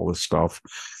handed me all this stuff.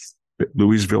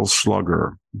 Louisville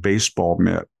Slugger, baseball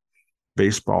mitt,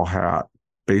 baseball hat,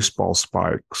 baseball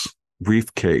spikes,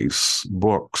 briefcase,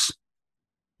 books,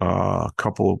 a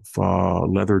couple of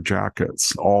leather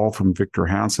jackets, all from Victor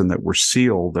Hansen that were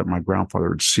sealed, that my grandfather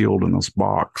had sealed in this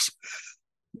box.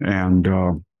 And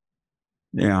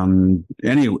in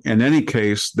any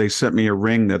case, they sent me a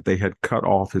ring that they had cut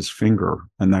off his finger,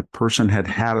 and that person had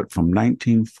had it from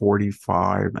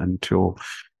 1945 until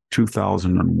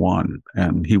 2001,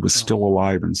 and he was still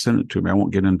alive and sent it to me. I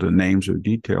won't get into the names or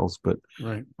details, but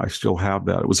Right. I still have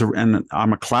that. And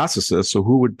I'm a classicist, so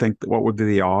who would think that? What would be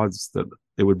the odds that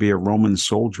it would be a Roman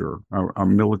soldier, a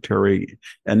military,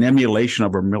 an emulation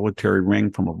of a military ring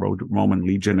from a Roman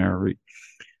legionary?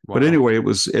 Wow. But anyway,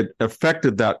 it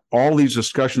affected that all these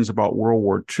discussions about World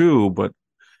War II, but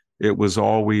it was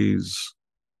always,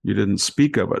 you didn't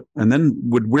speak of it. And then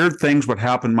weird things would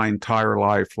happen my entire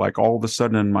life. Like all of a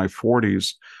sudden in my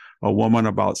 40s, a woman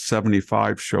about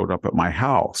 75 showed up at my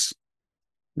house,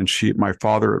 and my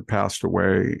father had passed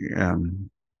away, and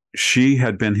she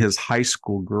had been his high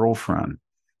school girlfriend,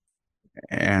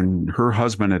 and her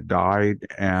husband had died,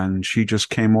 and she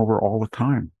just came over all the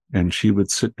time, and she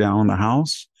would sit down in the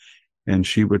house and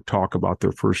she would talk about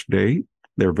their first date.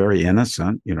 They're very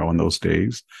innocent, in those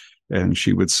days. And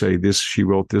she would say she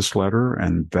wrote this letter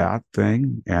and that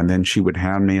thing. And then she would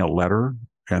hand me a letter,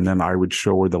 and then I would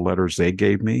show her the letters they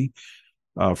gave me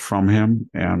from him.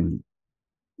 And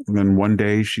then one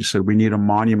day she said, "We need a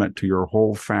monument to your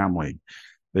whole family.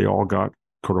 They all got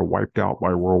sort of wiped out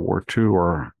by World War II,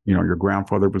 or, your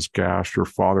grandfather was gashed, your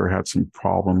father had some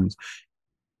problems.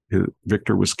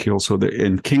 Victor was killed." So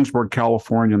in Kingsburg,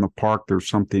 California, in the park, there's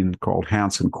something called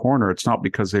Hansen Corner. It's not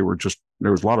because there was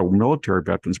a lot of military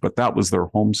veterans, but that was their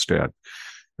homestead.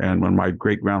 And when my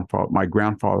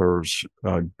grandfathers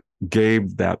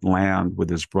gave that land with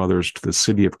his brothers to the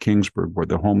city of Kingsburg, where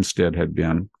the homestead had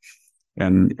been,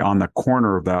 and on the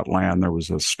corner of that land, there was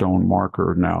a stone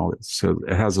marker now.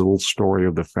 It has a little story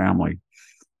of the family.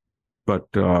 But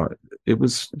it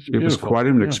was quite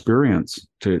an experience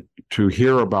to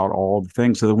hear about all the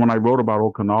things. So when I wrote about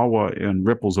Okinawa in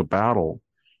Ripples of Battle,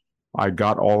 I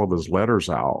got all of his letters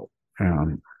out,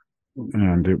 and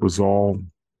it was all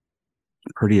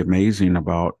pretty amazing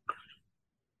about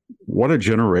what a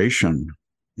generation.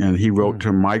 And he wrote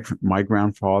to my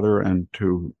grandfather and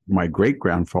to my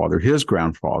great-grandfather, his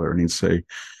grandfather, and he'd say,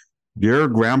 "Dear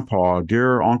Grandpa,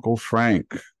 dear Uncle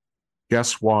Frank,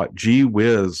 guess what? Gee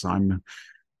whiz, I'm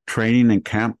training in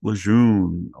Camp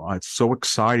Lejeune. It's so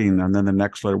exciting." And then the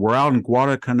next letter, "We're out in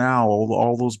Guadalcanal.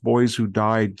 All those boys who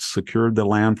died secured the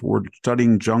land. We're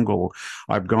studying jungle.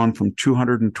 I've gone from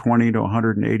 220 to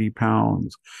 180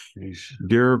 pounds. Jeez.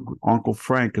 Dear Uncle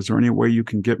Frank, is there any way you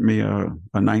can get me a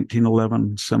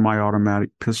 1911 semi-automatic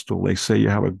pistol? They say you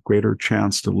have a greater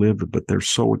chance to live, but they're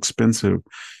so expensive.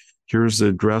 Here's the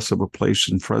address of a place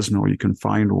in Fresno. You can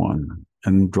find one."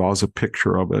 And draws a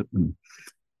picture of it. And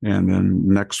then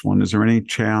next one, "Is there any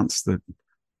chance that,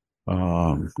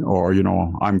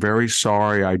 I'm very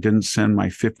sorry, I didn't send my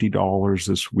 $50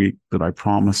 this week that I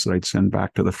promised that I'd send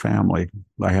back to the family.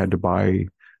 I had to buy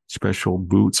special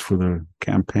boots for the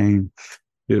campaign."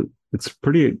 It's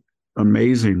pretty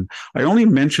amazing. I only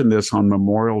mention this on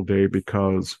Memorial Day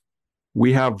because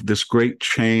we have this great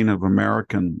chain of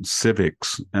American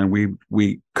civics, and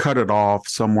we cut it off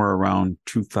somewhere around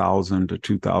 2000 to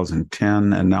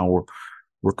 2010, and now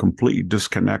we're completely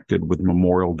disconnected with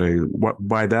Memorial Day. What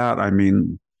by that I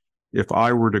mean, if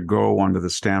I were to go onto the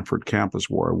Stanford campus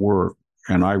where I work,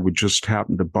 and I would just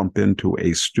happen to bump into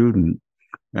a student,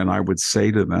 and I would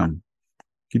say to them,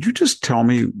 "Could you just tell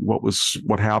me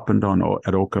what happened at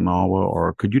Okinawa,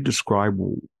 or could you describe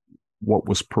what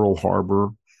was Pearl Harbor?"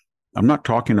 I'm not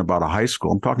talking about a high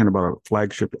school. I'm talking about a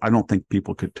flagship. I don't think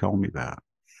people could tell me that.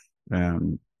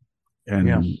 And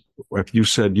And if you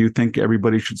said, you think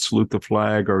everybody should salute the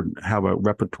flag or have a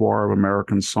repertoire of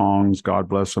American songs, God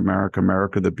bless America,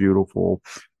 America the Beautiful?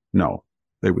 No,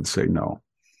 they would say no.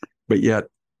 But yet,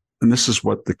 and this is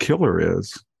what the killer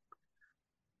is,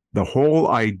 the whole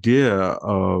idea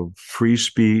of free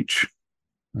speech,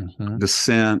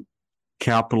 dissent,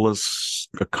 capitalist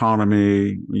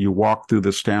economy, you walk through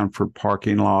the Stanford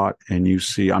parking lot and you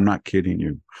see, I'm not kidding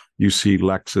you, you see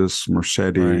Lexus,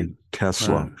 Mercedes,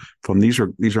 Tesla. From these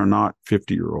are not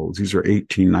 50-year-olds. These are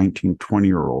 18, 19,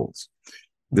 20-year-olds.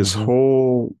 This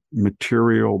whole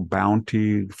material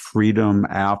bounty, freedom,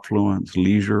 affluence,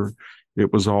 leisure,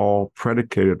 it was all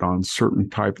predicated on certain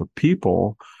type of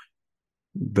people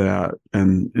that,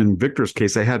 and in Victor's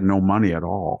case, they had no money at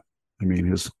all. I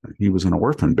mean, he was an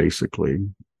orphan basically.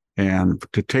 And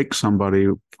to take somebody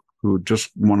who just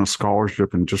won a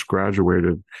scholarship and just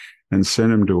graduated and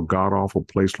send him to a god-awful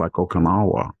place like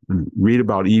Okinawa, and read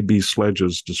about E.B.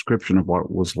 Sledge's description of what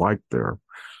it was like there.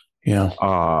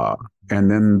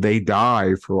 And then they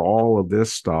die for all of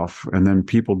this stuff. And then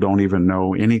people don't even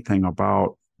know anything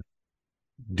about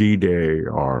D-Day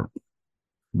or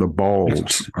the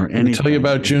Bulge or anything. They tell you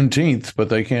about Juneteenth, but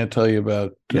they can't tell you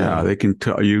about... they can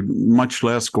tell you much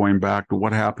less going back to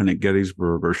what happened at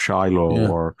Gettysburg or Shiloh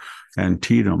or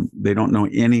Antietam. They don't know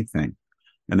anything,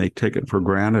 and they take it for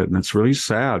granted. And it's really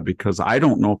sad, because I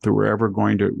don't know if they were ever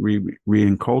going to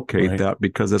re-inculcate that,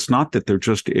 because it's not that they're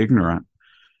just ignorant,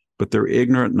 but they're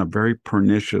ignorant in a very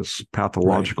pernicious,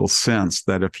 pathological sense,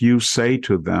 that if you say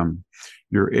to them,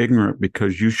 you're ignorant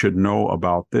because you should know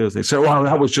about this, they say, well,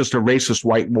 that was just a racist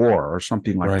white war or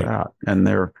something like that. And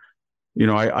they're,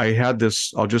 I had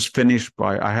this, I'll just finish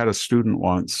by, I had a student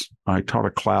once, I taught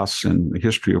a class in the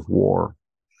history of war.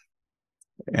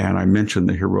 And I mentioned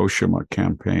the Hiroshima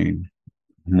campaign,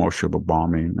 Hiroshima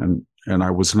bombing. And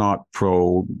I was not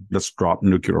pro, let's drop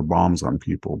nuclear bombs on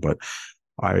people, but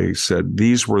I said,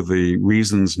 these were the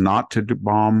reasons not to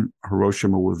bomb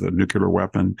Hiroshima with a nuclear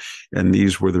weapon, and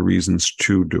these were the reasons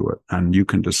to do it, and you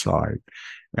can decide.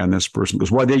 And this person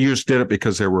goes, well, they just did it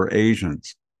because they were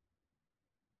Asians.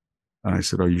 And I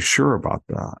said, are you sure about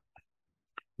that?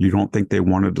 You don't think they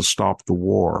wanted to stop the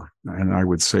war? And I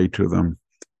would say to them,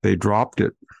 they dropped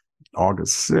it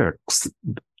August 6th,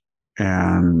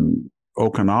 and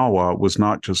Okinawa was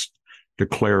not just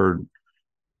declared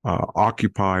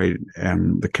occupied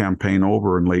and the campaign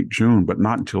over in late June, but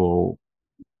not until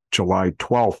July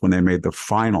 12th when they made the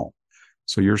final.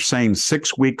 So you're saying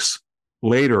 6 weeks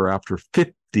later, after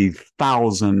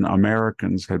 50,000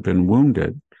 Americans had been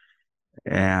wounded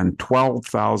and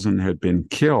 12,000 had been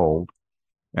killed,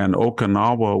 and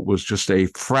Okinawa was just a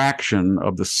fraction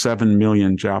of the 7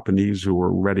 million Japanese who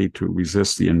were ready to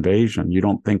resist the invasion. You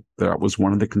don't think that was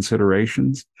one of the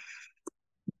considerations?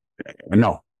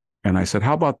 No. And I said,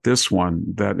 how about this one,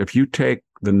 that if you take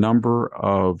the number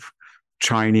of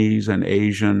Chinese and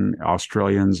Asian,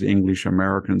 Australians, English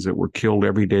Americans that were killed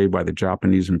every day by the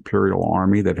Japanese Imperial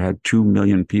Army that had 2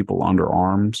 million people under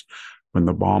arms when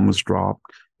the bomb was dropped,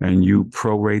 and you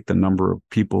prorate the number of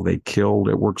people they killed,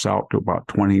 it works out to about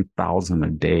 20,000 a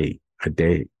day.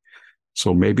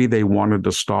 So maybe they wanted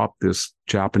to stop this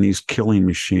Japanese killing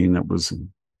machine that was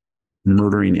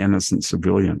murdering innocent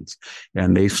civilians.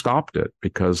 And they stopped it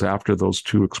because after those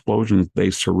 2 explosions, they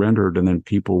surrendered, and then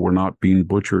people were not being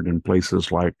butchered in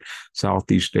places like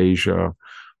Southeast Asia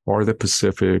or the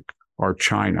Pacific or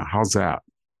China. How's that?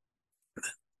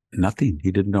 Nothing.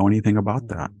 He didn't know anything about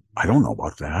that. I don't know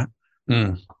about that.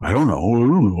 I don't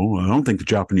know. I don't think the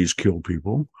Japanese killed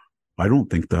people. I don't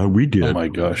think that we did. Oh my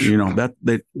gosh.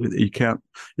 That you can't,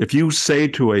 if you say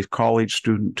to a college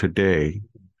student today,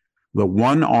 the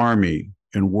one army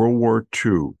in World War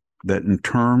II that in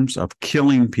terms of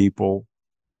killing people,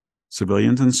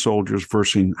 civilians and soldiers,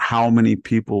 versus how many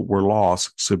people were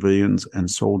lost, civilians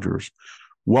and soldiers,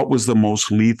 what was the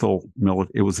most lethal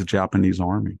military? It was the Japanese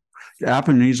army. The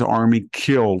Japanese army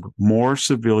killed more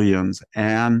civilians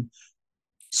and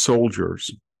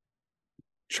soldiers,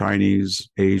 Chinese,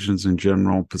 Asians in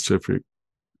general, Pacific,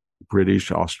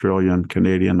 British, Australian,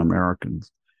 Canadian, Americans,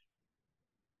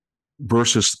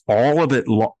 versus all of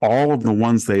the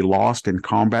ones they lost in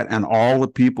combat and all the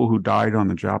people who died on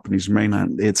the Japanese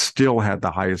mainland. It still had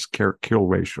the highest kill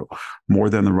ratio, more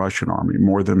than the Russian army,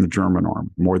 more than the German army,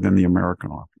 more than the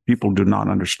American army. People do not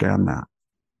understand that.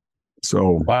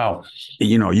 So, wow,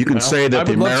 you can say that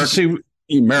the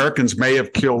Americans may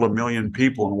have killed 1 million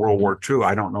people in World War II.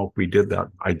 I don't know if we did that.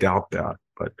 I doubt that.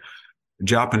 But the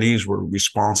Japanese were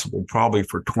responsible probably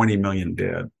for 20 million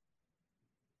dead.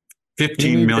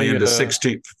 15 to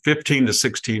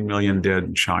 16 million dead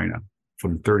in China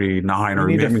from 39 or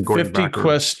maybe going back.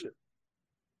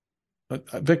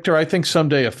 Victor, I think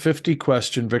someday a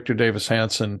 50-question Victor Davis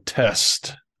Hanson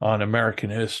test on American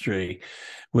history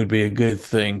would be a good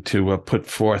thing to put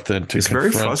forth and to It's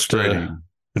very frustrating.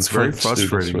 It's very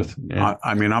frustrating. With, yeah.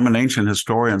 I mean, I'm an ancient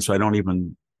historian, so I don't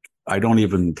even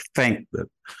think that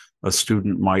a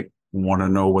student might want to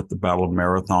know what the Battle of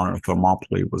Marathon or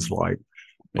Thermopylae was like,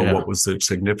 or what was the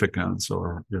significance,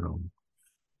 or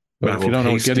But if you don't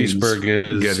know what Gettysburg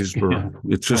is, Gettysburg,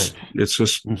 it's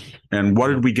just, and what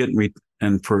did we get?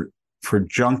 And for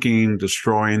junking,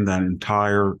 destroying that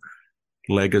entire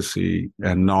legacy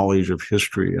and knowledge of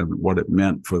history and what it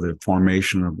meant for the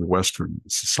formation of the Western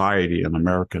society and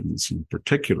Americans in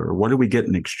particular, what did we get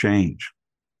in exchange?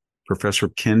 Professor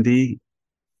Kendi,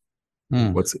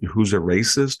 who's a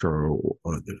racist, or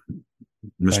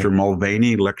Mr.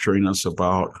 Mulvaney lecturing us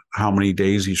about how many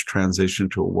days he's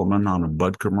transitioned to a woman on a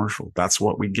Bud commercial. That's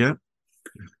what we get.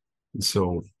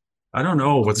 So I don't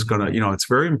know what's going to, it's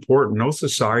very important. No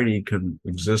society can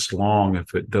exist long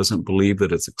if it doesn't believe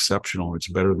that it's exceptional, it's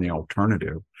better than the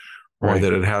alternative, or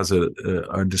that it has a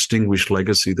distinguished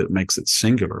legacy that makes it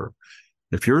singular.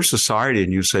 If you're a society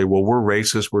and you say, well, we're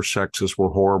racist, we're sexist, we're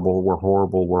horrible, we're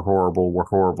horrible, we're horrible, we're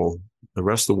horrible, the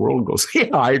rest of the world goes,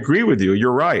 yeah, I agree with you.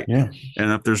 You're right. Yeah.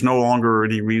 And if there's no longer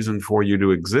any reason for you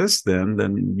to exist,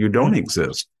 then you don't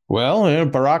exist. Well,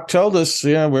 Barack told us,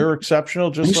 we're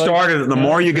exceptional. Just started. The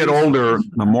more you get older,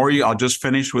 I'll just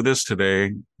finish with this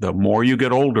today. The more you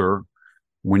get older,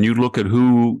 when you look at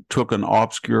who took an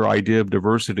obscure idea of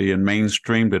diversity and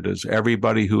mainstreamed it, is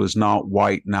everybody who is not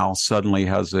white now suddenly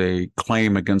has a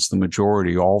claim against the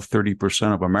majority, all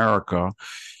 30% of America.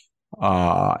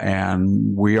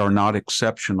 And we are not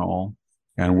exceptional.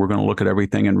 And we're going to look at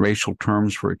everything in racial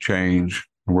terms for a change.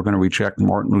 And we're going to reject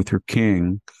Martin Luther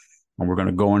King. And we're going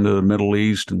to go into the Middle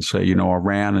East and say,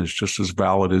 Iran is just as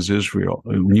valid as Israel.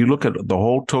 When you look at the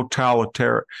whole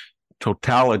totality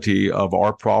of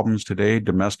our problems today,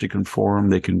 domestic and foreign,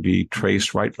 they can be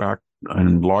traced right back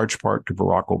in large part to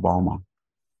Barack Obama.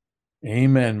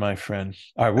 Amen, my friend.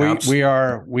 All right, we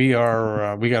got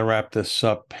to wrap this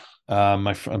up.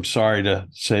 I'm sorry to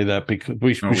say that, because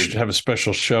we should have a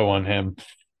special show on him.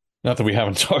 Not that we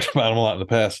haven't talked about him a lot in the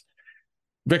past.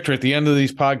 Victor, at the end of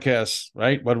these podcasts,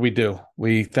 right, what do?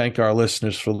 We thank our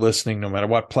listeners for listening, no matter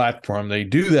what platform they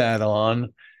do that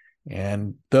on.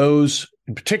 And those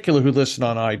in particular who listen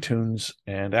on iTunes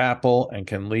and Apple and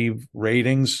can leave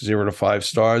ratings 0 to 5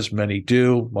 stars. Many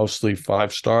do, mostly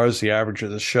 5 stars. The average of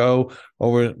the show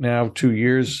over now 2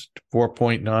 years,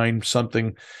 4.9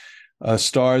 something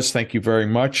stars. Thank you very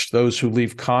much. Those who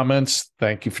leave comments,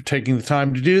 thank you for taking the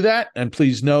time to do that. And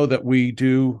please know that we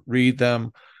do read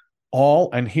them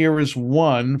all. And here is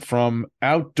one from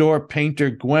Outdoor Painter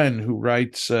Gwen, who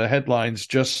writes headlines,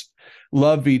 just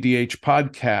love VDH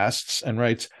podcasts, and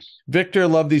writes, Victor,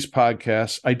 love these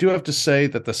podcasts. I do have to say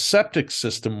that the septic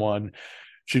system one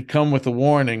should come with a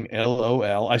warning,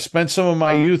 LOL. I spent some of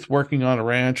my youth working on a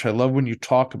ranch. I love when you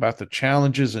talk about the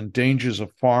challenges and dangers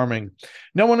of farming.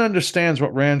 No one understands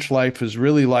what ranch life is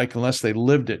really like unless they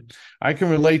lived it. I can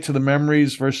relate to the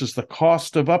memories versus the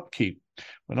cost of upkeep.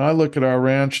 When I look at our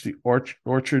ranch, the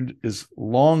orchard is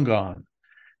long gone.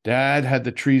 Dad had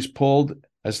the trees pulled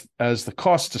as the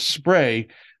cost to spray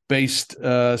based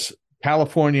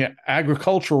California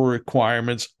agricultural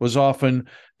requirements was often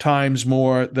times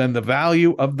more than the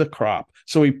value of the crop.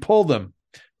 So he pulled them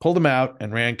out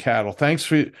and ran cattle. Thanks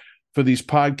for these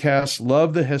podcasts.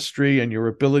 Love the history and your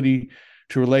ability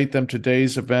to relate them to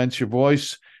today's events. Your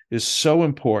voice is so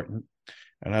important.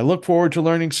 And I look forward to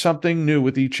learning something new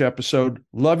with each episode.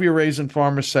 Love your Raisin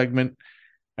Farmer segment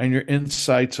and your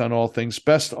insights on all things.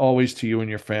 Best always to you and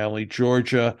your family.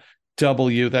 Georgia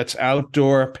W. That's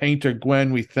Outdoor Painter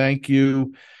Gwen. We thank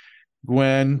you,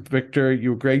 Gwen. Victor,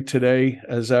 you were great today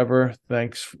as ever.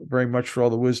 Thanks very much for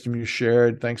all the wisdom you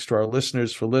shared. Thanks to our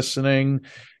listeners for listening.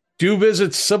 Do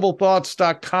visit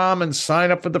civilthoughts.com and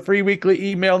sign up for the free weekly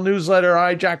email newsletter.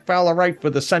 I, Jack Fowler, write for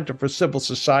the Center for Civil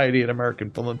Society and American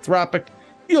Philanthropic.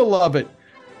 You'll love it.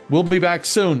 We'll be back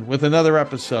soon with another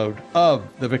episode of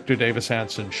The Victor Davis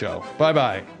Hanson Show.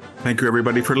 Bye-bye. Thank you,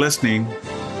 everybody, for listening.